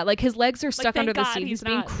 Yeah, like, his legs are stuck thank under the God seat. He's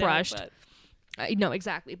being not dead, crushed. but- No,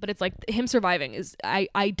 exactly. But it's like, him surviving is,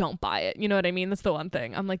 I don't buy it. You know what I mean? That's the one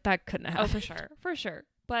thing. I'm like, that couldn't have Oh, happened. for sure.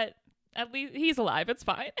 But at least he's alive. It's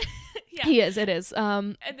fine. Yeah. He is, it is.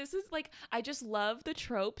 And this is like, I just love the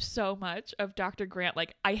trope so much of Dr. Grant.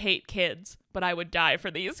 Like, I hate kids, but I would die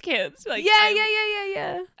for these kids. Like,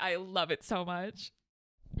 yeah. I love it so much.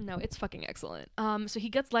 No, it's fucking excellent. So he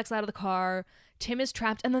gets Lex out of the car. Tim is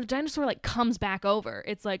trapped, and then the dinosaur like comes back over.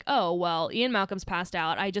 It's like, oh well, Ian Malcolm's passed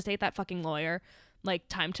out. I just ate that fucking lawyer. Like,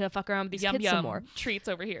 time to fuck around with these kids some more. Treats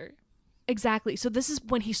over here. Exactly. So this is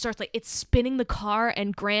when he starts, like, it's spinning the car,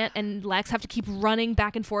 and Grant and Lex have to keep running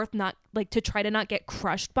back and forth, not like to try to not get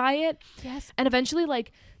crushed by it. Yes. And eventually,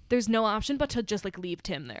 like, there's no option but to just like leave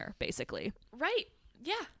Tim there, basically. Right.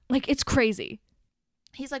 Yeah. Like, it's crazy.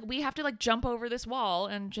 He's like, we have to like jump over this wall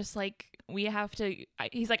and just like, we have to,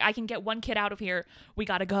 he's like, I can get one kid out of here. We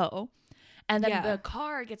got to go. And then the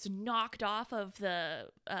car gets knocked off of the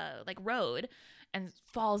like road and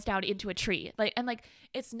falls down into a tree. Like, and like,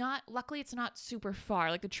 it's not, luckily it's not super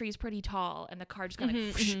far. Like, the tree's pretty tall, and the car just kind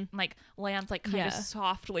of like lands like kind of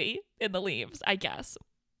softly in the leaves, I guess.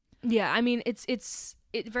 Yeah. I mean,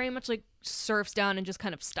 it very much like surfs down and just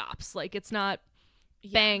kind of stops. Like, it's not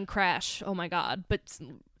bang, crash, oh my god, but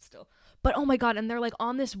still. But oh my god, and they're like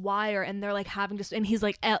on this wire, and they're like having to, and he's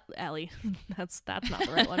like, Ellie, that's not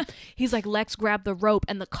the right one. He's like, Lex, grab the rope,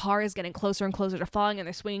 and the car is getting closer and closer to falling, and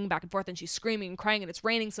they're swinging back and forth, and she's screaming and crying, and it's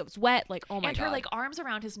raining, so it's wet. Like, oh my god. And her like arms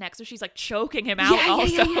around his neck, so she's like choking him out.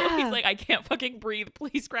 Also, he's like, I can't fucking breathe.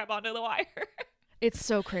 Please grab onto the wire. It's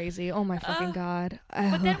so crazy. Oh my fucking god.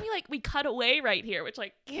 But then we cut away right here, which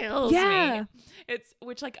like kills me. It's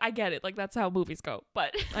which like I get it, like that's how movies go,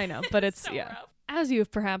 but I know, but it's so rough. As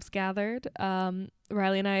you've perhaps gathered,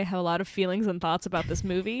 Riley and I have a lot of feelings and thoughts about this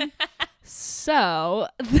movie. So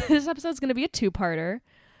this episode's gonna be a two-parter.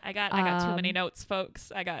 I got too many notes,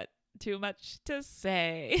 folks. I got too much to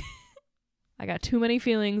say. I got too many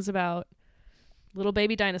feelings about little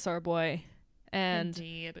baby dinosaur boy and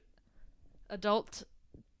Indeed. adult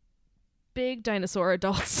big dinosaur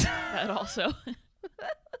adults. That also.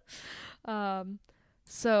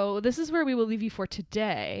 So this is where we will leave you for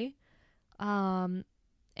today.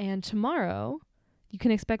 And tomorrow you can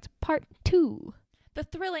expect part 2. The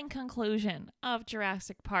thrilling conclusion of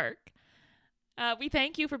Jurassic Park. We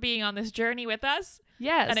thank you for being on this journey with us.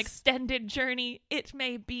 Yes. An extended journey it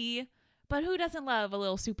may be, but who doesn't love a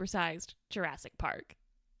little supersized Jurassic Park?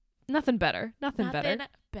 Nothing better. Nothing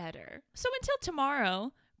better. So until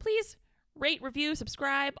tomorrow, please rate, review,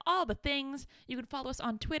 subscribe, all the things. You can follow us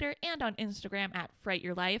on Twitter and on Instagram at Fright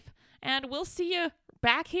Your Life. And we'll see you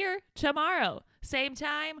back here tomorrow. Same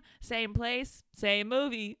time, same place, same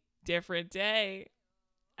movie, different day.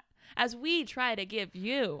 As we try to give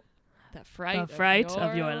you the fright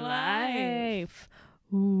of your life.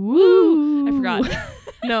 Woo! I forgot.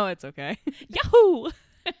 No, it's okay. Yahoo!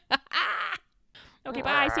 Okay,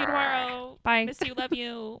 bye. See you tomorrow. Bye. Miss you. Love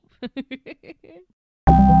you.